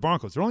for the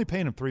Broncos. They're only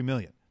paying him $3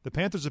 million. The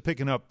Panthers are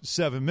picking up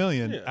 $7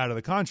 million out of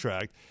the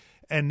contract.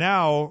 And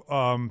now,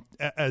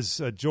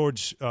 as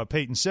George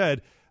Payton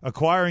said,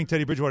 acquiring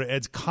Teddy Bridgewater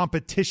adds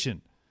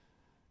competition,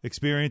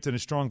 experience, and a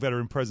strong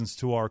veteran presence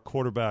to our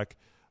quarterback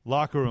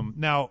locker room.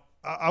 Now,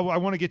 I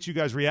want to get you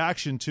guys'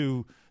 reaction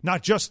to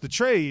not just the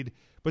trade,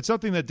 but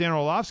something that Dan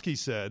Orlovsky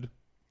said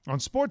on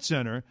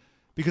SportsCenter,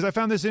 because I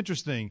found this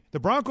interesting. The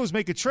Broncos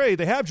make a trade.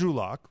 They have Drew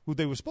Lock, who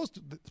they were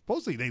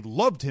supposedly they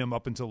loved him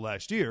up until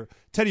last year.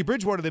 Teddy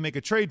Bridgewater they make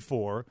a trade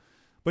for,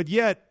 but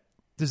yet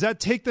does that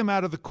take them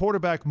out of the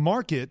quarterback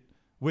market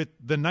with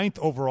the 9th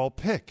overall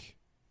pick?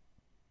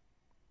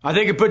 I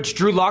think it puts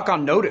Drew Lock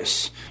on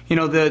notice. You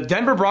know, the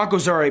Denver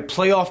Broncos are a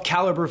playoff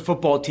caliber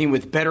football team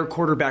with better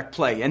quarterback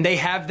play, and they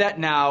have that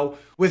now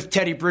with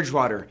Teddy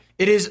Bridgewater.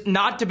 It is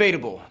not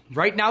debatable.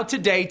 Right now,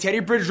 today, Teddy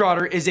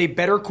Bridgewater is a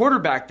better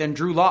quarterback than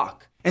Drew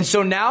Lock. And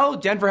so now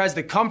Denver has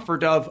the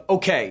comfort of,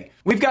 okay,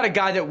 we've got a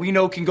guy that we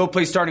know can go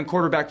play starting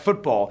quarterback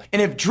football. And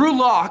if Drew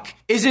Lock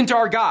isn't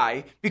our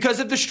guy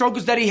because of the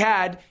struggles that he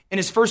had in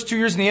his first 2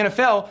 years in the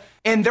NFL,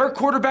 and their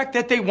quarterback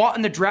that they want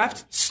in the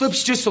draft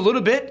slips just a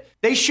little bit,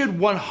 they should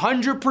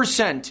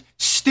 100%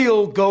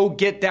 still go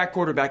get that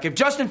quarterback. If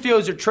Justin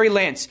Fields or Trey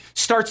Lance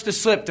starts to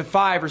slip to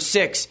 5 or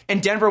 6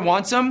 and Denver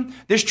wants him,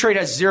 this trade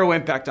has zero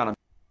impact on him.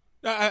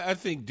 I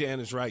think Dan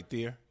is right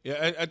there.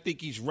 Yeah, I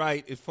think he's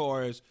right as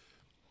far as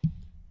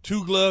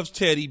two gloves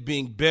Teddy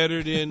being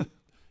better than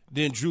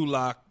Drew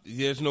Lock.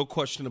 There's no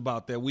question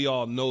about that. We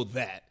all know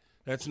that.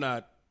 That's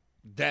not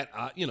that.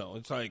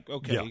 It's like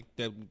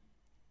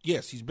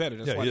yes, he's better.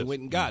 That's why they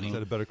went and got him. He's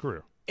had a better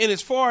career. And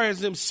as far as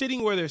them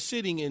sitting where they're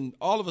sitting, and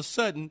all of a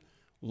sudden,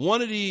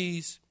 one of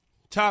these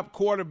top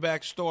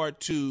quarterbacks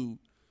start to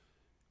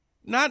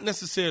not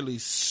necessarily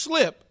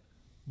slip,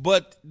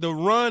 but the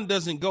run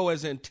doesn't go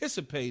as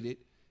anticipated,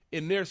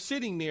 and they're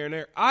sitting there and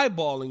they're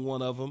eyeballing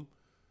one of them,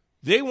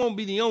 they won't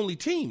be the only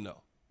team,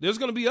 though. There's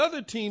going to be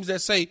other teams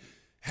that say,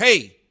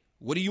 hey,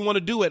 what do you want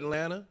to do,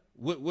 Atlanta?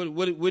 What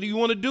do you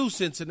want to do,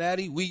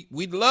 Cincinnati?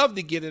 We'd love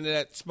to get into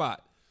that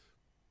spot.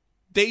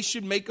 They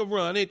should make a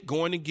run at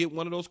going and get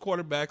one of those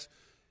quarterbacks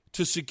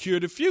to secure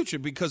the future,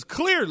 because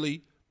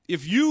clearly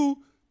if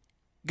you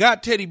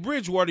got Teddy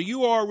Bridgewater,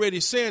 you are already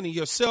saying to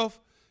yourself,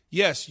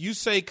 yes, you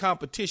say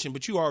competition,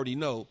 but you already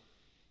know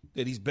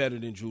that he's better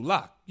than Drew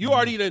Lock. You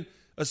already done,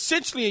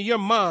 essentially in your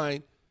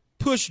mind,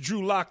 push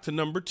Drew Lock to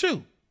number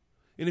 2.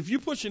 And if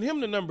you're pushing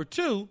him to number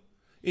 2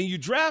 and you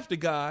draft a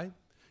guy,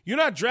 you're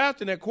not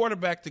drafting that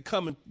quarterback to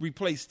come and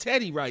replace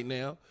Teddy right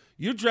now.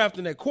 You're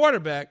drafting that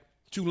quarterback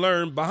to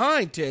learn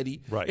behind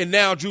Teddy. Right. And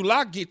now Drew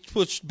Lock gets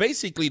pushed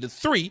basically to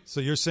 3. So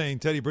you're saying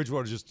Teddy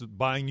Bridgewater is just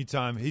buying you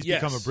time. He's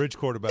become a bridge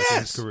quarterback in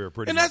his career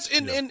pretty much.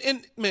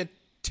 And man,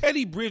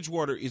 Teddy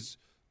Bridgewater is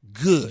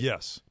good.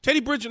 Yes. Teddy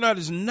Bridgewater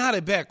is not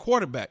a bad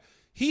quarterback.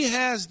 He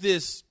has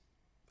this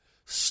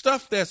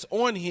stuff that's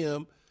on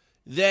him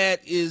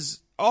that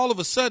is all of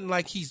a sudden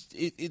like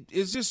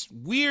it's this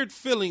weird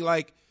feeling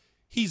like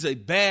he's a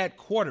bad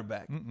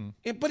quarterback.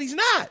 But he's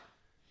not.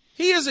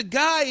 He is a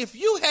guy, if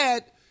you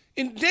had –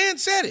 and Dan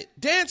said it.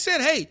 Dan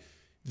said, hey,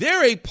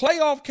 they're a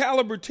playoff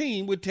caliber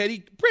team with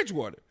Teddy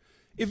Bridgewater.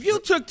 If you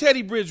took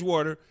Teddy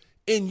Bridgewater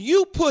and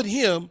you put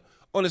him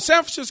on the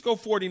San Francisco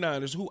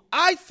 49ers, who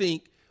I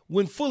think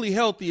when fully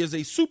healthy is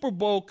a Super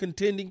Bowl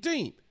contending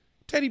team,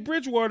 Teddy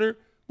Bridgewater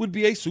would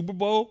be a Super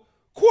Bowl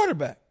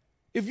quarterback.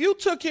 If you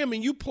took him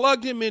and you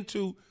plugged him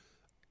into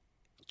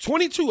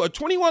 22 or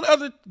 21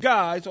 other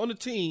guys on the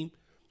team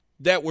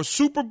that were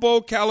Super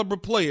Bowl caliber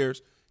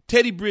players,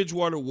 Teddy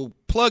Bridgewater will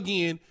plug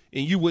in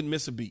and you wouldn't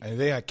miss a beat. And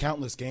they had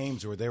countless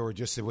games where they were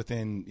just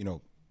within,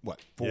 4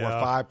 or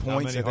 5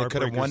 points that they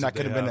could have won. That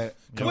could have been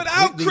a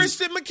without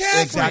Christian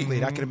McCaffrey. Exactly.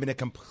 That could have been a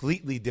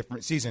completely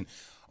different season.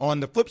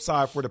 On the flip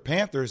side, for the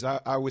Panthers,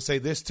 I would say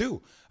this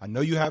too. I know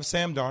you have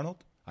Sam Darnold.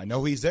 I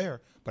know he's there.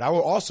 But I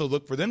will also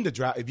look for them to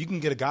draft. If you can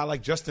get a guy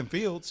like Justin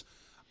Fields,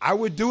 I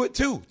would do it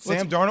too.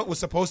 Sam Darnold was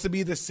supposed to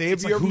be the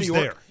savior of New York.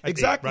 There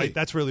exactly. Right?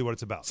 That's really what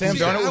it's about. Sam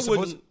Darnold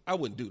was I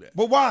wouldn't do that.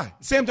 But why?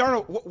 Sam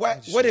Darnold,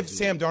 what if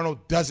Sam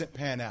Darnold doesn't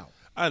pan out?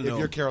 I know. If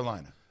you're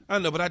Carolina. I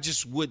know, but I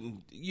just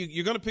wouldn't.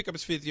 You're going to pick up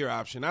his 5th-year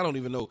option. I don't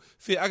even know.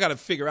 I got to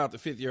figure out the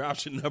 5th-year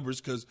option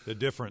numbers because they're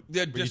different.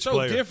 They're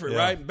so different,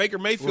 right? Baker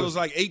Mayfield's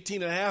like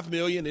 $18.5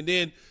 million, and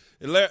then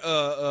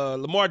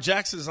Lamar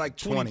Jackson is like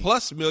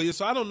 $20+ million.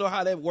 So I don't know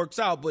how that works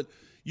out. But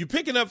you're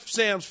picking up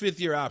Sam's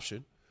 5th-year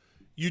option.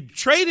 You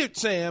traded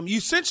Sam. You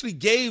essentially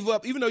gave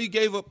up, even though you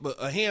gave up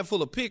a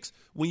handful of picks,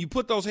 when you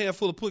put those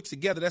handful of picks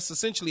together, that's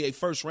essentially a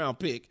first-round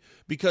pick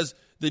because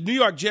the New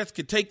York Jets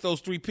could take those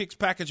 3 picks,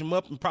 package them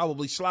up, and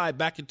probably slide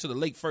back into the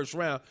late first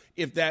round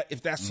if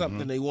that's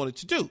something they wanted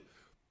to do.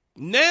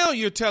 Now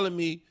you're telling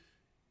me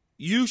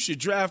you should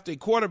draft a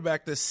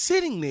quarterback that's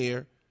sitting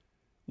there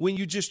when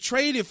you just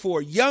traded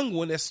for a young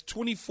one that's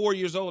 24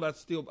 years old. I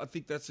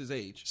think that's his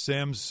age.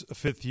 Sam's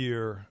 5th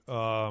year,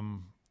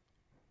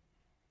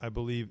 I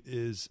believe,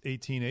 is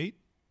 18.8.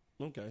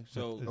 Okay,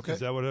 so is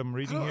that what I'm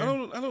reading here? I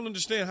don't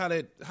understand how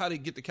they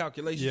get the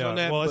calculations on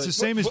that. Well, it's the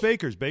same as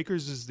Baker's.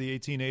 Baker's is the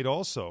 18.8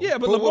 also. Yeah,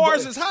 but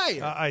Lamar's is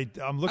higher.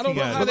 I'm looking I don't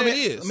know at how it. that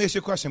is. Let me ask you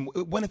a question.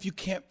 What if you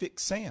can't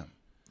fix Sam?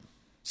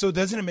 So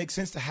doesn't it make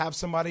sense to have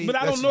somebody? But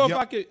I don't know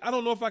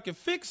if I could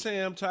fix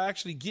Sam to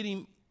actually get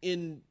him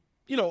in.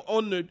 In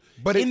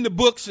the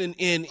books and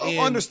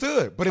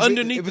understood. But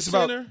underneath if it's the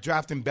center, about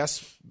drafting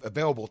best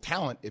available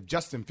talent, if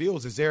Justin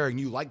Fields is there and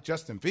you like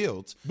Justin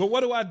Fields, but what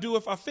do I do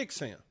if I fix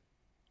Sam?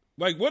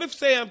 Like, what if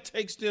Sam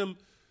takes them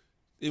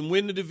and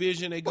win the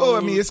division? They go. Well, I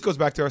mean, this goes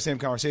back to our same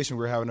conversation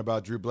we were having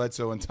about Drew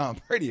Bledsoe and Tom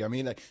Brady. I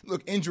mean,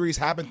 look, injuries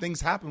happen, things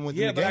happen within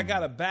the game. Yeah, but I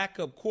got a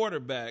backup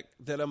quarterback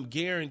that I'm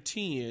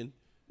guaranteeing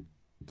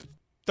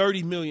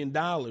 $30 million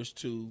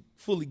to,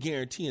 fully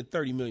guaranteeing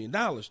 $30 million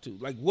to.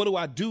 Like, what do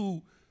I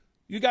do?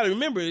 You got to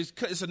remember,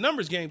 it's a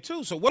numbers game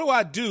too. So what do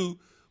I do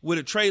with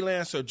a Trey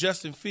Lance or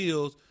Justin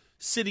Fields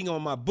sitting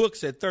on my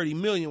books at $30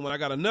 million when I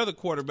got another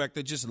quarterback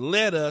that just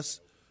led us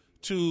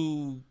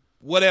to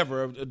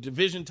whatever, a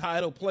division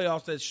title,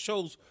 playoffs that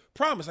shows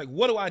promise? Like,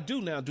 what do I do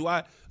now? Do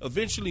I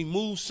eventually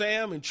move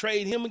Sam and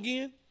trade him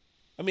again?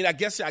 I mean, I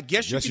guess you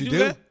can do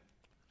that.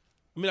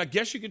 I mean, I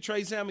guess you could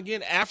trade Sam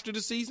again after the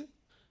season,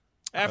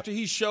 after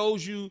he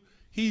shows you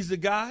he's the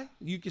guy.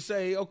 You can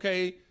say,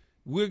 okay,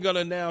 we're going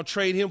to now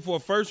trade him for a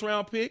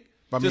first-round pick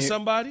to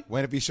somebody.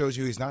 When if he shows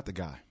you he's not the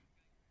guy?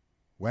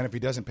 When if he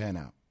doesn't pan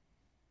out?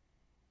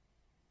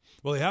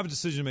 Well, they have a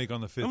decision to make on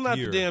the fifth year. I'm not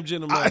the damn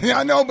gentleman.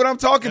 I know, but I'm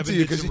talking Evan to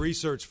you did some because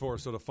research for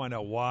us, so to find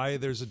out why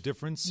there's a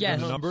difference Yes.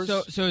 in the numbers.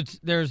 So it's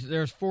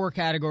there's 4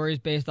 categories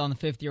based on the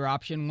fifth-year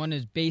option. One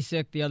is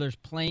basic, the other's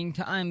playing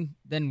time,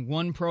 then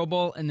 1 Pro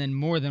Bowl, and then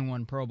more than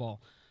 1 Pro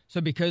Bowl.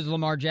 So because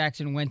Lamar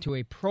Jackson went to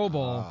a Pro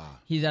Bowl,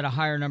 he's at a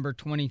higher number,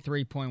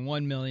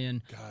 $23.1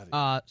 million.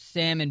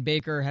 Sam and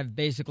Baker have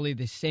basically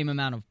the same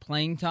amount of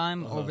playing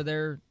time over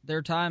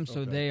their time,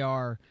 so they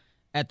are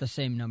at the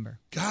same number.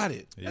 Got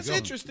it. That's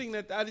interesting.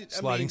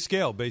 Sliding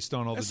scale based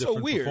on all the so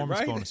different weird, performance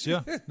right? bonus.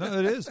 Yeah, no,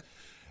 it is.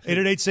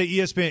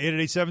 888-SAY-ESPN,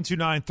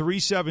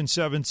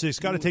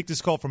 888-729-3776. Got to take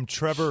this call from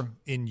Trevor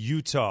in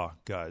Utah,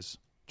 guys.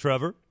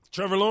 Trevor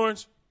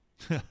Lawrence?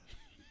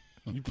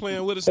 You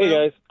playing with us Hey,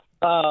 now?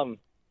 guys.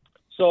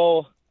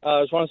 So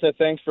I just want to say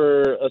thanks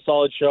for a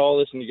solid show.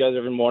 Listen to you guys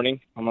every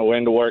morning on my way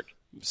into work.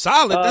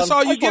 Solid? That's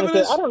all you giving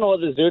us? I don't know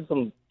what this dude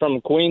from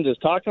Queens is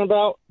talking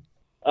about.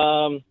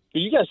 But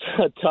you guys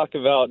talk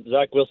about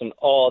Zach Wilson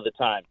all the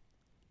time.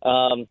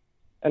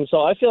 And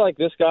so I feel like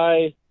this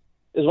guy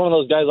is one of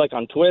those guys like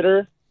on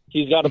Twitter.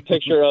 He's got a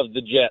picture of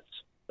the Jets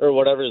or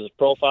whatever his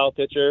profile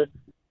picture.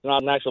 It's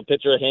not an actual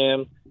picture of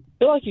him. I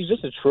feel like he's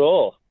just a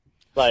troll.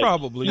 Like,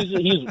 probably.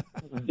 He's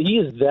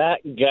that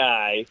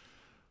guy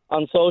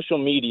on social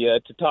media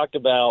to talk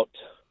about,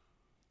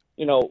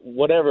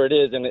 whatever it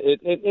is, and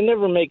it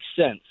never makes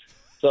sense.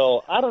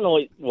 So I don't know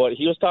what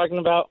he was talking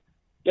about.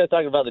 You guys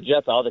talking about the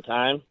Jets all the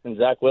time, and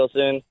Zach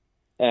Wilson,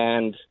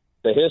 and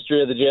the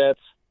history of the Jets,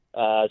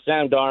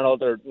 Sam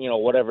Darnold, or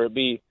whatever it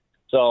be.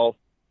 So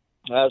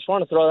I just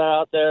want to throw that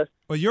out there.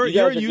 Well, you're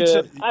in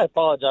Utah. I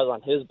apologize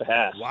on his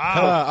behalf.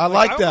 Wow, I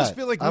like that. I almost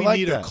feel like we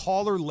need that. a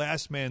caller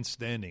last man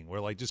standing,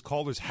 where like just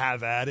callers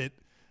have at it,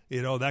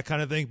 that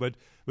kind of thing. But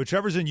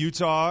Trevor's in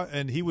Utah,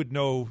 and he would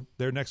know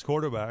their next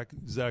quarterback,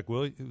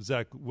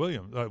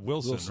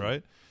 Wilson,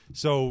 right?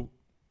 So.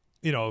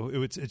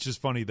 It's just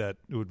funny that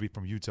it would be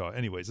from Utah.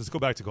 Anyways, let's go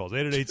back to calls.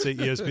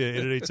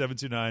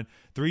 888-ESPN,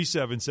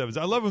 888-729-3770.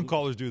 I love when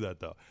callers do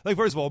that, though. Like,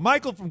 first of all,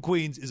 Michael from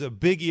Queens is a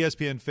big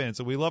ESPN fan,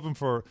 so we love him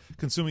for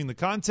consuming the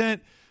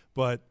content,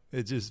 but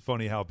it's just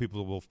funny how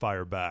people will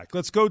fire back.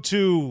 Let's go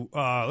to,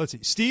 let's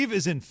see. Steve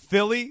is in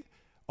Philly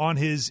on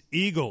his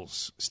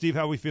Eagles. Steve,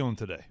 how are we feeling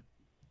today?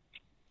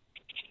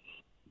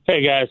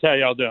 Hey, guys. How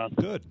y'all doing?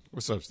 Good.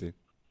 What's up, Steve?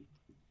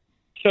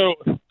 So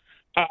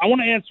I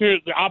want to answer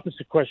the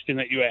opposite question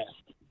that you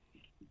asked.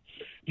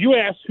 You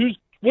asked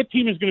what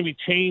team is going to be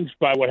changed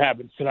by what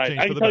happens tonight.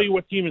 I can tell you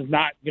what team is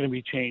not going to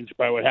be changed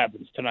by what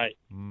happens tonight.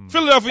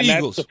 Philadelphia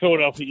Eagles. That's the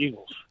Philadelphia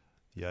Eagles.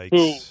 Yikes.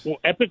 Who will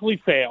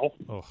epically fail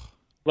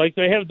like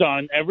they have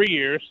done every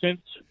year since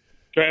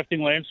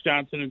drafting Lance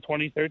Johnson in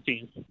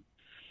 2013,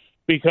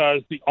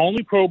 because the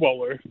only Pro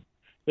Bowler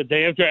that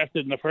they have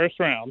drafted in the first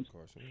round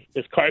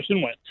is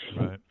Carson Wentz,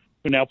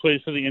 who now plays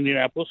for the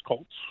Indianapolis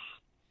Colts.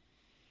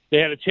 They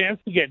had a chance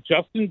to get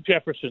Justin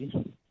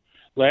Jefferson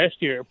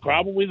last year,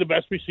 probably the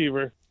best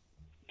receiver,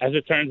 as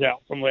it turns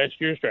out, from last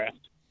year's draft.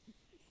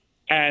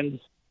 And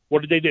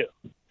what did they do?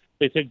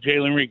 They took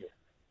Jalen Reagor.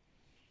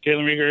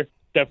 Jalen Reagor,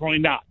 definitely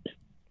not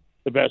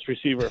the best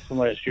receiver from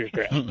last year's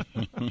draft.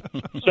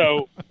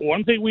 So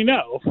one thing we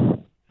know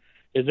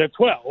is at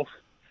 12,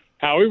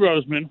 Howie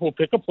Roseman will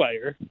pick a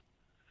player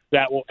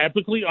that will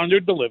epically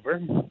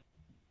underdeliver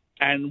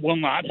and will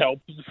not help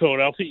the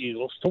Philadelphia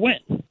Eagles to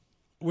win.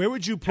 Where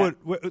would you put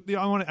 –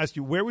 I want to ask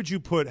you, where would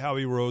you put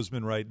Howie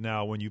Roseman right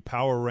now when you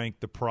power rank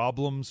the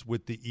problems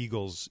with the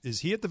Eagles? Is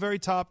he at the very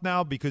top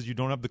now because you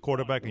don't have the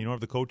quarterback and you don't have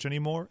the coach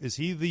anymore? Is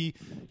he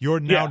your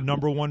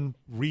number one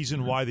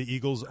reason why the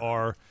Eagles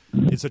are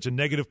in such a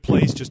negative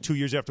place just 2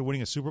 years after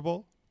winning a Super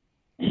Bowl?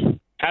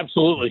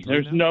 Absolutely.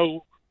 There's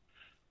no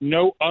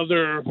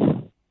other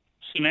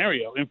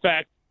scenario. In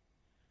fact,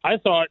 I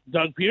thought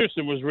Doug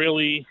Peterson was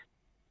really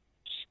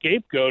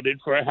scapegoated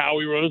for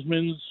Howie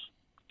Roseman's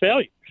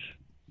failures.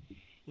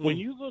 When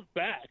you look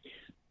back,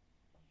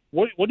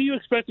 what do you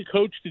expect a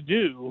coach to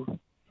do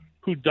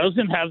who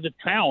doesn't have the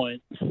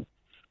talent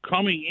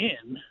coming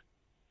in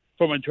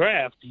from a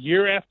draft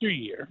year after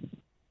year?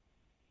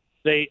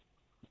 They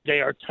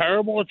are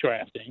terrible at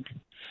drafting.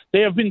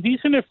 They have been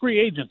decent at free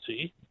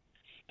agency,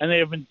 and they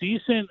have been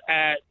decent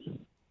at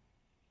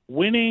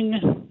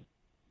winning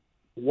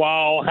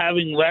while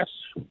having less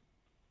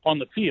on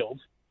the field,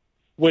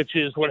 which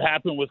is what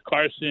happened with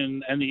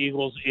Carson and the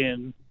Eagles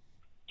in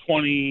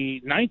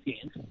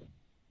 2019.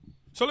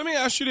 So let me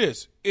ask you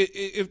this.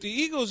 If the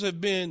Eagles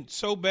have been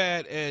so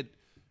bad at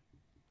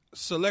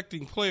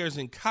selecting players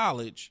in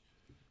college,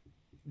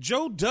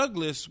 Joe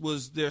Douglas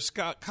was their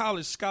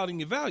college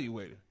scouting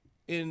evaluator.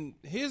 He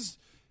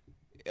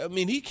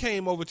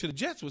came over to the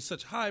Jets with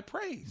such high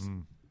praise.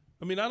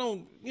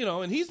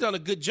 And he's done a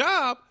good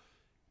job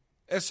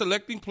at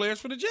selecting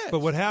players for the Jets. But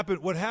what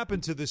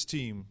happened to this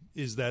team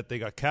is that they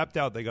got capped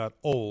out, they got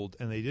old,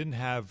 and they didn't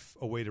have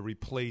a way to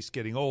replace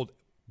getting old.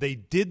 They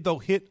did, though,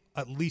 hit,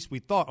 at least we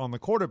thought, on the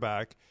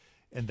quarterback,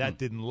 and that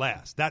didn't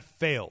last. That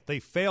failed. They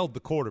failed the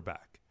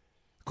quarterback.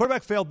 The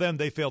quarterback failed them.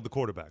 They failed the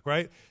quarterback,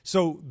 right?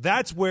 So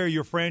that's where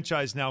your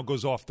franchise now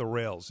goes off the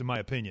rails, in my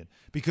opinion,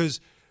 because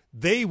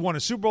They won a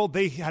Super Bowl.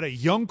 They had a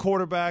young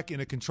quarterback in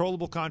a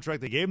controllable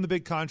contract. They gave him the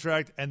big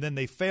contract, and then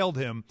they failed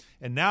him.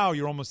 And now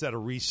you're almost at a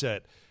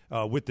reset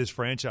with this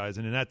franchise.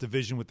 And in that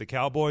division with the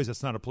Cowboys,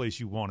 that's not a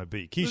place you want to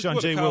be. Keyshawn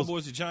J. The Wills.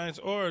 Cowboys, the Giants,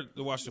 or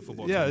the Washington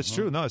football team. Yeah, it's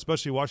true. No,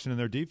 especially Washington,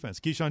 their defense.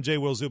 Keyshawn J.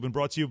 Will Zubin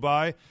brought to you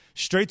by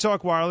Straight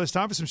Talk Wireless.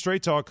 Time for some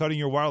Straight Talk. Cutting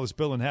your wireless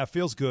bill in half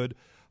feels good.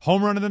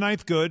 Home run in the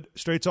ninth, good.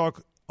 Straight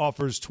Talk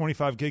offers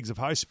 25 gigs of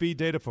high-speed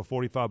data for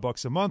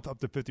 $45 a month, up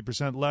to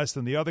 50% less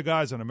than the other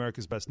guys on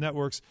America's best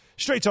networks.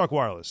 Straight Talk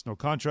Wireless. No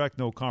contract,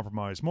 no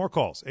compromise. More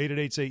calls.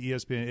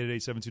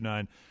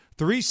 888-SAY-ESPN,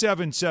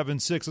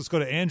 888-729-3776. Let's go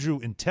to Andrew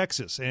in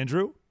Texas.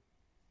 Andrew?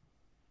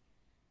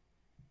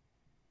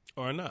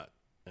 Or not,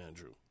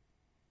 Andrew.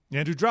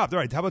 Andrew dropped. All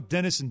right, how about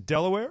Dennis in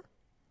Delaware?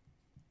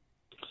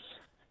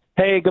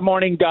 Hey, good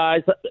morning,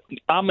 guys.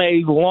 I'm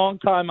a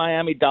longtime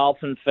Miami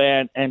Dolphin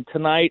fan, and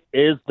tonight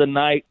is the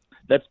night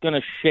that's going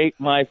to shape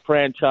my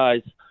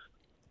franchise.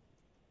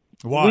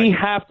 Why? We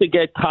have to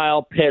get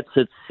Kyle Pitts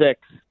at 6.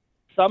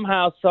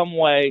 Somehow, some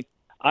way,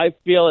 I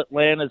feel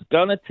Atlanta's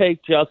going to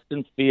take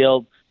Justin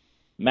Fields.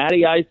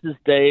 Matty Ice's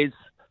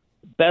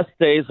best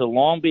days are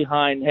long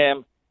behind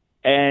him.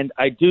 And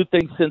I do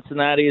think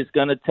Cincinnati is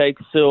going to take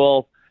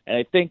Sewell. And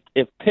I think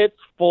if Pitts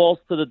falls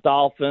to the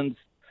Dolphins,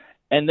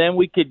 and then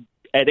we could,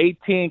 at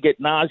 18,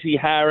 get Najee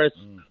Harris,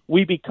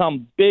 we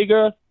become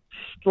bigger,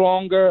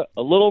 stronger,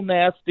 a little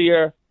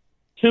nastier.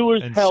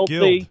 Tua's And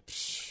healthy,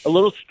 skilled. a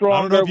little stronger.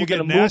 I don't know if you We're get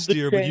gonna move the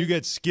nastier, but chain. you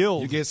get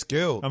skilled. You get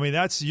skilled. I mean,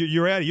 that's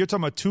you're at it. You're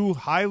talking about two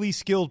highly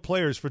skilled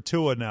players for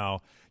Tua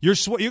now. You're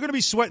going to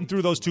be sweating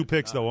through those two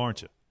picks, though,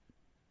 aren't you?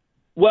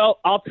 Well,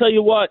 I'll tell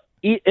you what.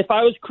 If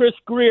I was Chris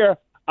Greer,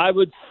 I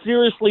would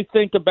seriously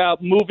think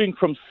about moving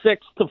from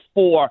 6 to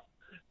 4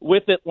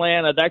 with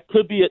Atlanta. That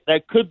could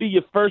be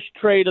your first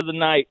trade of the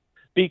night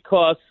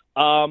because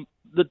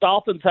the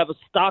Dolphins have a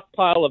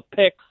stockpile of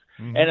picks.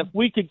 Mm-hmm. And if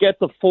we could get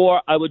to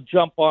 4, I would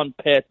jump on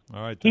Pitt.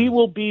 All right, he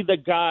will be the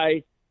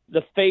guy,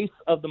 the face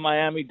of the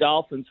Miami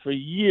Dolphins for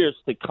years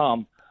to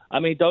come. I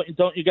mean,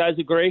 don't you guys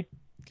agree?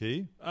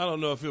 Key? I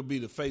don't know if he'll be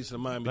the face of the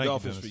Miami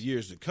Dolphins for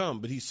years to come,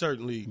 but he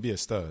certainly be a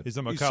stud. He's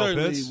talking he about Kyle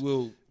certainly Pitts?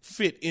 will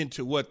fit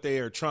into what they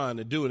are trying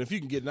to do. And if you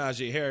can get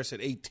Najee Harris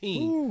at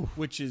 18,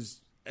 which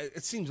is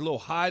it seems a little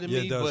high to Yeah,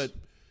 me, it does. but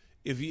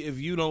if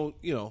you don't,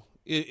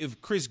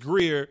 if Chris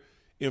Greer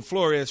in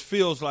Flores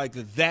feels like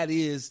that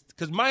is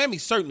because Miami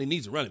certainly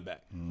needs a running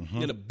back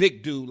and a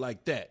big dude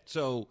like that.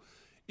 So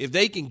if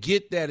they can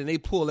get that and they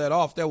pull that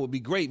off, that would be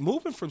great.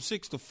 Moving from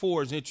 6 to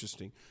 4 is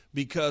interesting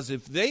because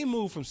if they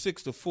move from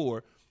 6 to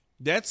 4,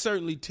 that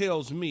certainly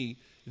tells me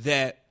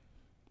that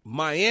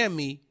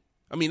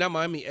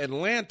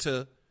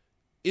Atlanta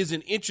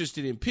isn't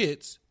interested in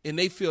Pitts, and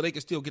they feel they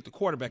can still get the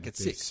quarterback at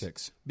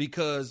 6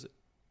 because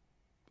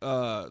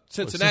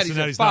Cincinnati's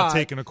at 5. not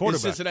taking a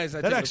quarterback. Cincinnati's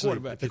not That taking actually- a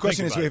quarterback. The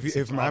question is,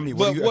 if Miami,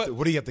 what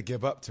do you have to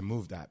give up to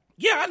move that?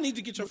 Yeah, I need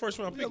to get your first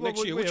round pick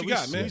next year. What you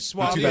got, man?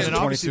 Swap Yeah, in, and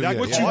obviously that-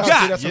 What yeah. you Yeah.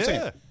 got? That's what I'm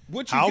saying.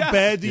 What you How got?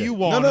 bad do you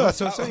want him? No, that's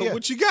what I'm saying. Yeah.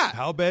 What you got?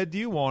 How bad do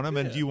you want him?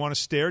 And do you want to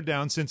stare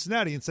down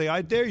Cincinnati and say,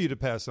 "I dare you to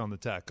pass on the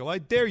tackle. I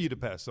dare you to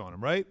pass on him."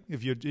 Right?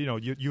 If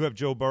you have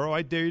Joe Burrow,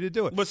 I dare you to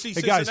do it. But see,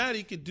 Hey, guys,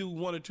 Cincinnati could do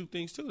one or two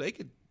things too. They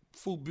could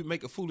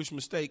make a foolish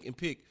mistake and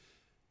pick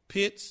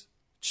Pitts,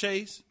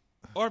 Chase,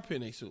 or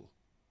Penei Sewell.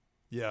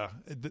 yeah,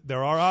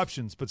 there are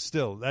options, but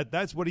still,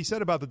 that's what he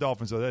said about the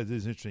Dolphins. Though that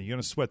is interesting. You're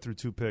going to sweat through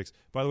two picks.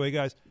 By the way,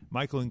 guys,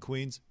 Michael in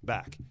Queens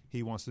back.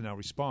 He wants to now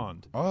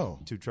respond.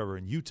 To Trevor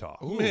in Utah.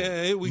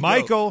 Man, here we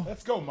Michael, go.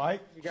 Let's go,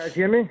 Mike. You guys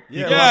hear me?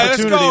 Yeah,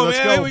 let's go, Let's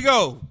man. go. Here we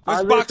go.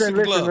 Let's box some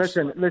gloves.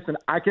 Listen.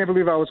 I can't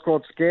believe I was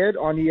called scared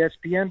on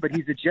ESPN, but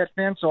he's a Jet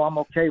fan, so I'm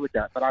okay with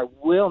that. But I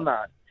will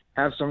not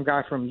have some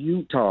guy from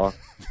Utah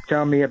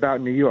tell me about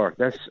New York.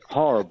 That's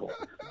horrible.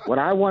 What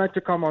I wanted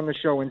to come on the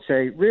show and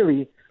say,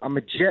 really, I'm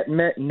a Jet,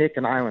 Met, Knick,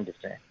 and Islander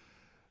fan.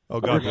 Oh,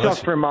 I've God been bless you.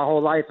 suffering my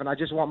whole life, and I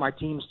just want my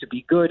teams to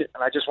be good,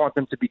 and I just want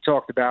them to be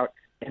talked about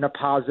in a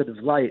positive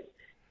light.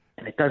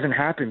 And it doesn't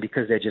happen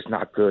because they're just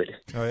not good.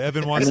 All right,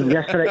 Evan wants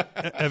yesterday,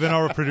 Evan,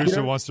 our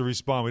producer, wants to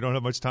respond. We don't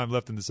have much time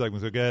left in the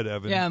segment, so go ahead,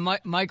 Evan. Yeah,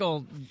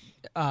 Michael,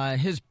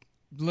 his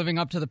living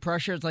up to the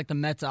pressure is like the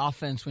Mets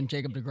offense when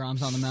Jacob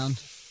deGrom's on the mound.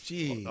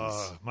 Jeez.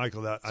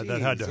 Michael, that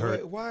had to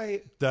hurt.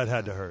 Why? That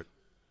had to hurt.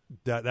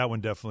 That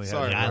one definitely had The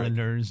to hurt.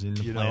 Islanders in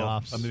the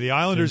playoffs. I mean, the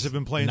Islanders have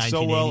been playing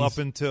so well up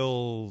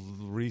until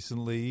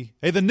recently.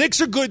 Hey, the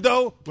Knicks are good,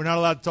 though. We're not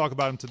allowed to talk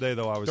about them today,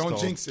 though, I was Don't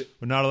told. jinx it.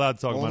 We're not allowed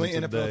to talk Only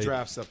about them today. NFL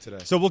draft stuff today.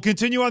 So we'll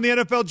continue on the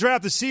NFL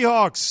draft. The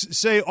Seahawks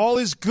say all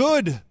is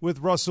good with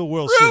Russell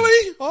Wilson.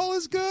 Really? All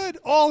is good.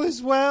 All is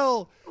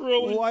well.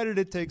 Really? Why did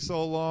it take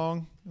so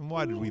long? And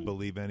why did we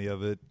believe any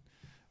of it?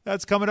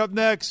 That's coming up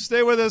next.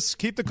 Stay with us.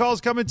 Keep the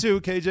calls coming,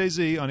 too.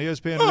 KJZ on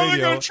ESPN Oh, they're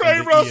Radio. gonna trade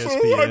and the Russell,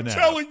 ESPN I'm app.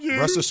 telling you.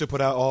 Russell should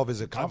put out all of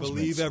his I accomplishments.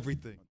 believe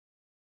everything.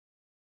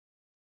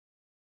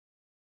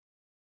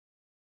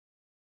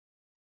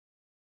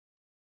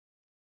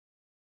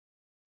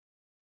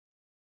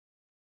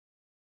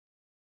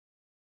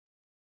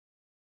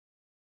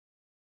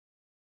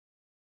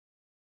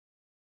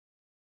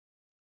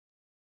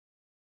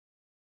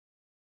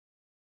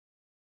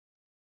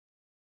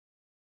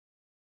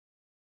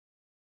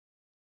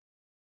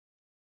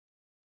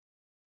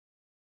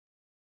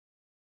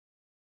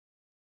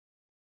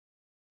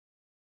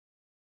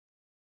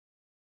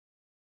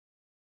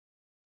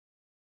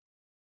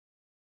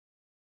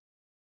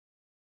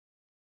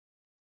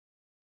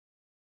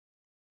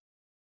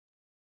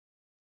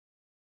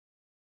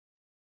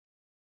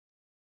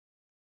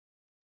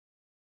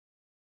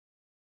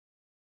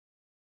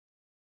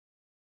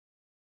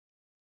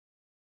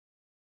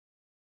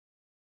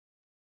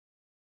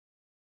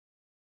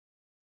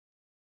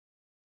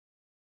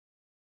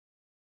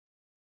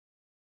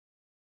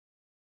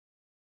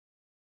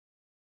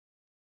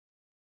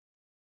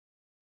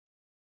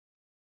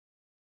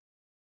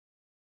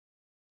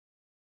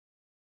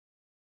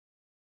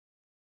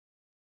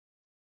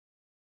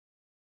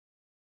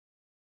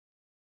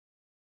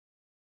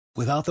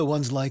 Without the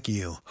ones like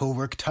you, who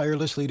work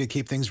tirelessly to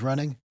keep things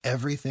running,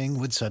 everything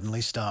would suddenly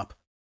stop.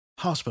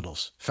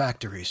 Hospitals,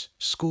 factories,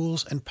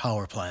 schools, and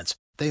power plants,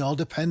 they all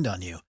depend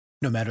on you.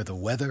 No matter the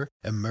weather,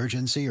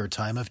 emergency, or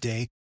time of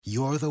day,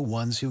 you're the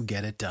ones who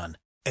get it done.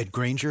 At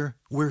Grainger,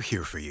 we're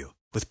here for you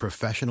with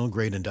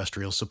professional-grade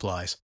industrial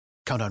supplies.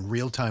 Count on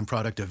real-time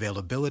product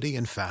availability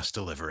and fast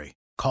delivery.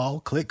 Call,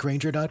 click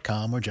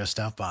Grainger.com, or just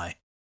stop by.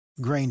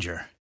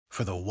 Grainger,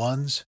 for the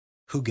ones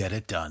who get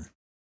it done.